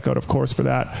 25 at checkout, of course, for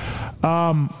that.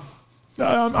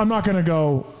 I'm not going to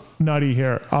go nutty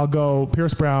here. I'll go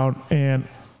Pierce Brown and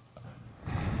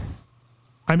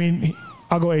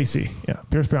I'll go AC. Yeah,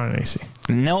 Pierce Brown and AC.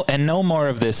 No more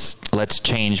of this. Let's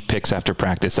change picks after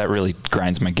practice. That really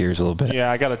grinds my gears a little bit.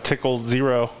 Yeah, I got a Tickle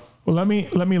 0. Well, let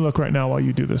me look right now while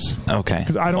you do this. Okay.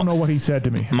 Because I don't know what he said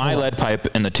to me. My lead pipe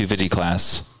in the 250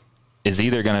 class is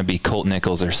either going to be Colt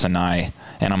Nichols or Sanai,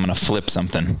 and I'm going to flip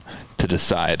something to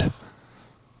decide.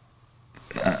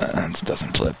 It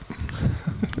doesn't flip.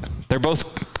 They're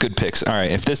both good picks. All right,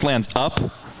 if this lands up,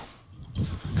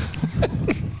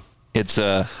 it's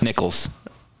Nichols.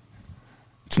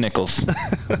 It's Nichols.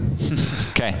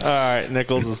 Okay. All right,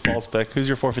 Nichols is Paul's pick. Who's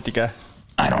your 450 guy?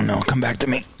 I don't know. Come back to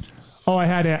me. Oh, I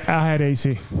had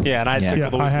AC. Yeah, and I had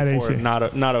Tickle the week before.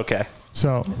 AC. Not okay.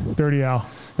 So, Dirty Al.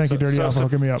 Thank you, Dirty Al, for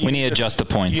hooking me up. We need to adjust the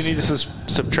points. You need to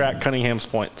subtract Cunningham's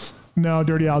points. No,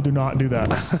 Dirty Al, do not do that.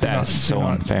 That is so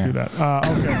unfair. Do that.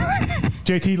 Okay.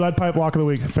 JT, lead pipe block of the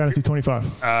week, Fantasy 25.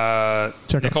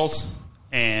 Check Nichols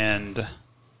and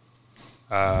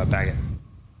Baggett.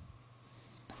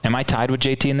 Am I tied with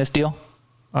JT in this deal?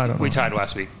 I don't know. We tied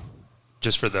last week,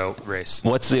 just for the race.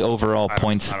 What's the overall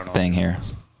points thing here?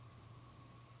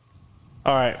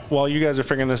 All right. While you guys are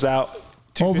figuring this out.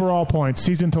 Overall points,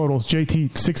 season totals,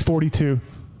 JT 642,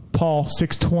 Paul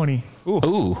 620.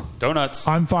 Ooh. Donuts.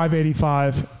 I'm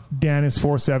 585. Dan is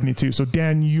 472. So,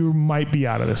 Dan, you might be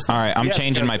out of this thing. All right, I'm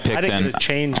changing my pick I didn't then. get to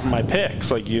change my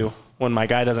picks like you when my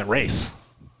guy doesn't race.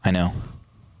 I know.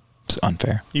 It's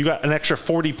unfair. You got an extra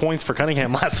 40 points for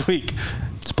Cunningham last week.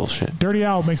 It's bullshit. Dirty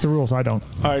Al makes the rules. I don't.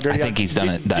 All right, Dirty Al. I think he's done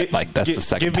it. That's the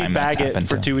second time that's happened. Give me Baggett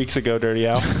for 2 weeks ago, Dirty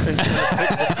Al.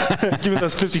 Give me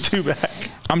those 52 back.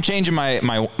 I'm changing my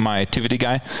 250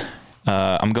 guy.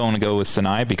 I'm going to go with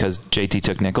Sanai because JT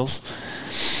took Nichols.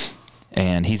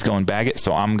 And he's going Baggett,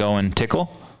 so I'm going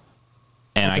Tickle.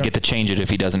 And I get to change it if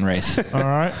he doesn't race. All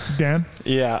right, Dan?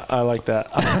 Yeah, I like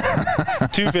that.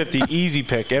 250, easy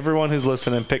pick. Everyone who's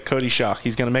listening, pick Cody Shock.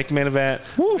 He's going to make the main event,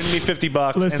 win me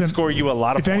 $50, and score you a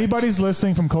lot of points. If anybody's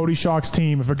listening from Cody Shock's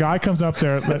team, if a guy comes up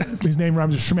there, his name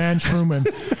rhymes with Schman Truman,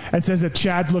 and says that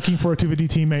Chad's looking for a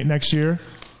 250 teammate next year,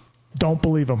 don't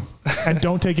believe him. And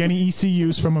don't take any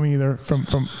ECUs from him either.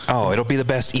 Oh, it'll be the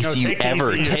best ECU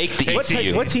ever. Take the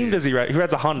ECU. What team does he ride? He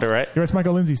rides a Honda, right? He rides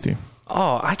Michael Lindsay's team.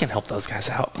 Oh, I can help those guys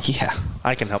out. Yeah.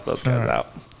 I can help those guys out.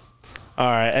 All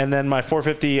right, and then my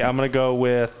 450, I'm going to go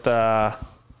with,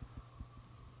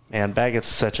 Baggett's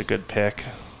such a good pick.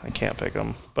 I can't pick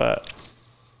him, but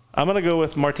I'm going to go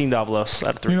with Martin Davalos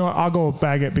at 3. You know what? I'll go with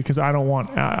Baggett because I don't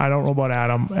know about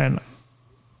Adam, and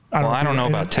I don't know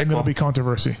about Tickle. And there'll be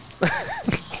controversy.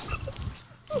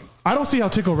 I don't see how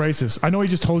Tickle races. I know he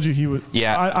just told you he would.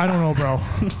 Yeah. I don't know, bro.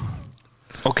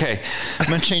 Okay, I'm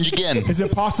going to change again. Is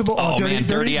it possible? Oh, man,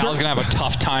 Dirty Al's going to have a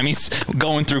tough time. He's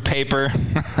going through paper.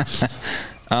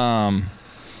 I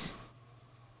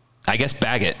guess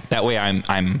Baggett. That way I'm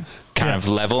kind of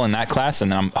level in that class,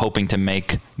 and then I'm hoping to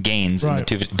make gains in the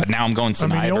two. But now I'm going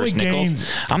Sanai versus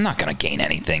Nichols. I'm not going to gain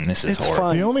anything. This is horrible.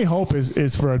 Fun. The only hope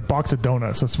is for a box of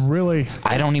donuts. It's really.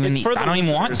 I don't even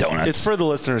want donuts. It's for the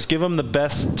listeners. Give them the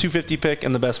best 250 pick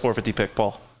and the best 450 pick,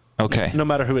 Paul. Okay. No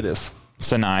matter who it is.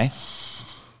 Sanai.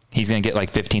 He's going to get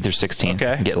like 15th or 16th.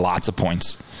 Okay. And get lots of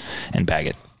points and bag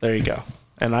it. There you go.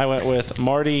 And I went with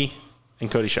Marty and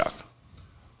Cody Shock.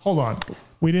 Hold on.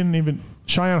 We didn't even.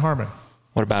 Cheyenne Harmon.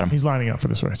 What about him? He's lining up for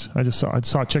this race. I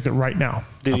checked it right now.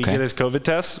 Did he get his COVID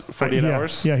test? 48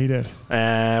 hours? Yeah, he did.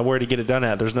 Where did he get it done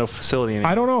at? There's no facility anymore.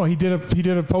 I don't know. He did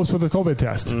a post with a COVID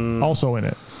test also in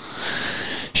it.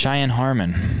 Cheyenne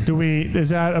Harmon. Is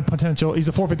that a potential? He's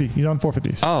a 450. He's on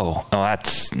 450s. Oh,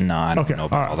 that's not. I don't know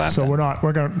about all that. So we're not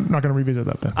going to revisit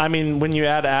that then. I mean, when you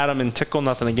add Adam and Tickle,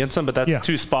 nothing against them, but that's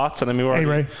 2 spots. And I mean,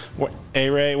 we're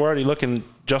already looking.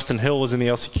 Justin Hill was in the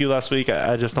LCQ last week.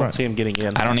 I just don't see him getting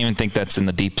in. I don't even think that's in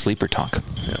the deep sleeper talk.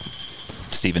 Yeah.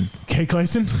 Steven. Kay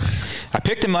Clayson? I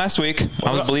picked him last week.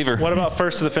 I was a believer. What about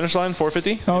first to the finish line,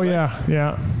 450? Oh,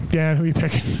 yeah. Dan, who are you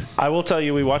picking? I will tell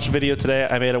you, we watched a video today.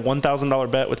 I made a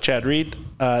 $1,000 bet with Chad Reed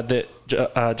that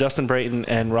Justin Brayton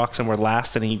and Roxon were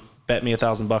last, and he bet me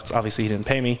 $1,000. Obviously, he didn't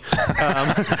pay me.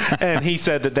 And he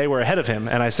said that they were ahead of him.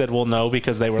 And I said, well, no,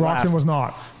 because they were last. Roxon was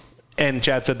not. And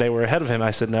Chad said they were ahead of him.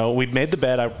 I said, no. We made the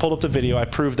bet. I pulled up the video. I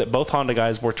proved that both Honda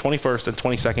guys were 21st and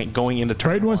 22nd going into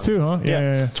turn Brayton was too, huh?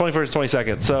 Yeah. 21st,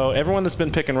 22nd. So everyone that's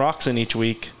been picking Roxon each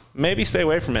week, maybe stay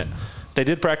away from it. They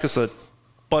did practice a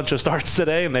bunch of starts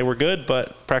today, and they were good,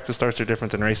 but practice starts are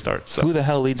different than race starts. So. Who the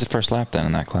hell leads the first lap then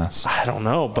in that class? I don't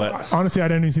know, but honestly, I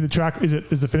didn't even see the track. Is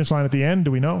the finish line at the end?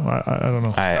 Do we know? I don't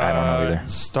know. I don't know either.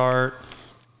 Start.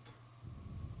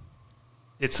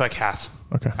 It's like half.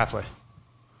 Okay. Halfway.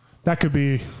 That could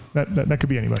be that could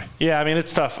be anybody. Yeah, I mean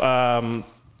it's tough.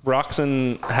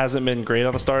 Roxon hasn't been great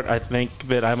on the start. I think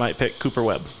that I might pick Cooper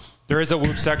Webb. There is a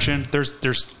whoop section. There's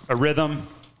a rhythm,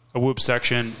 a whoop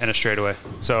section, and a straightaway.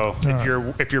 So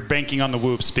if you're banking on the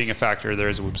whoops being a factor, there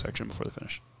is a whoop section before the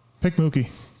finish. Pick Mookie.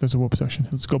 There's a whoop section.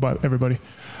 Let's go by everybody.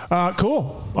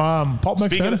 Cool.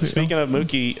 PulpMX Fantasy. Speaking of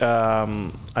Mookie,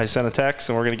 I sent a text,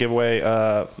 and we're going to give away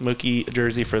a Mookie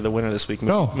jersey for the winner this week.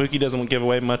 Mookie doesn't give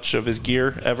away much of his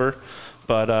gear ever,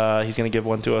 but he's going to give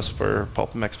one to us for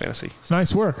PulpMX Fantasy.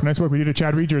 Nice work. We did a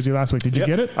Chad Reed jersey last week. Did you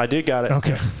get it? I did got it.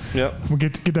 Okay. Yep. We'll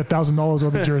get that $1,000 worth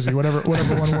of jersey, whatever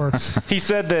one works. He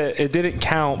said that it didn't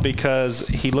count because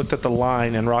he looked at the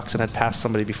line and Roxon had passed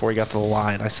somebody before he got to the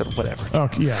line. I said, whatever.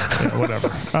 Okay, yeah, whatever.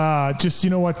 Just, you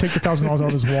know what? Take the $1,000 out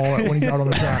of his wallet when he's out on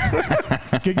the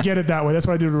track. Get it that way. That's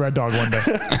what I did with Red Dog one day.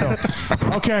 So,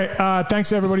 okay.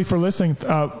 Thanks everybody for listening.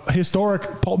 Historic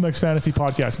PulpMX Fantasy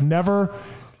podcast. Never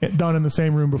done in the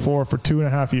same room before for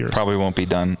 2.5 years. Probably won't be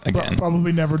done again.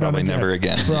 Probably never done again. Probably never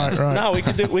again. Right. No,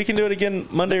 we can do it again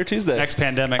Monday or Tuesday. Next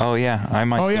pandemic. Oh yeah, I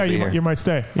might. Still be here. You might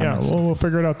stay. Yeah, we'll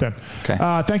figure it out then. Okay.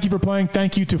 Thank you for playing.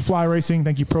 Thank you to Fly Racing.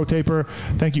 Thank you Pro Taper.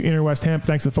 Thank you Inner West Hemp.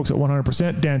 Thanks to the folks at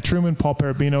 100%. Dan Truman, Paul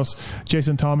Parabinos,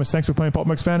 Jason Thomas. Thanks for playing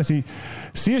PulpMX Fantasy.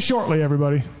 See you shortly,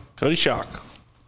 everybody. Cody Shock.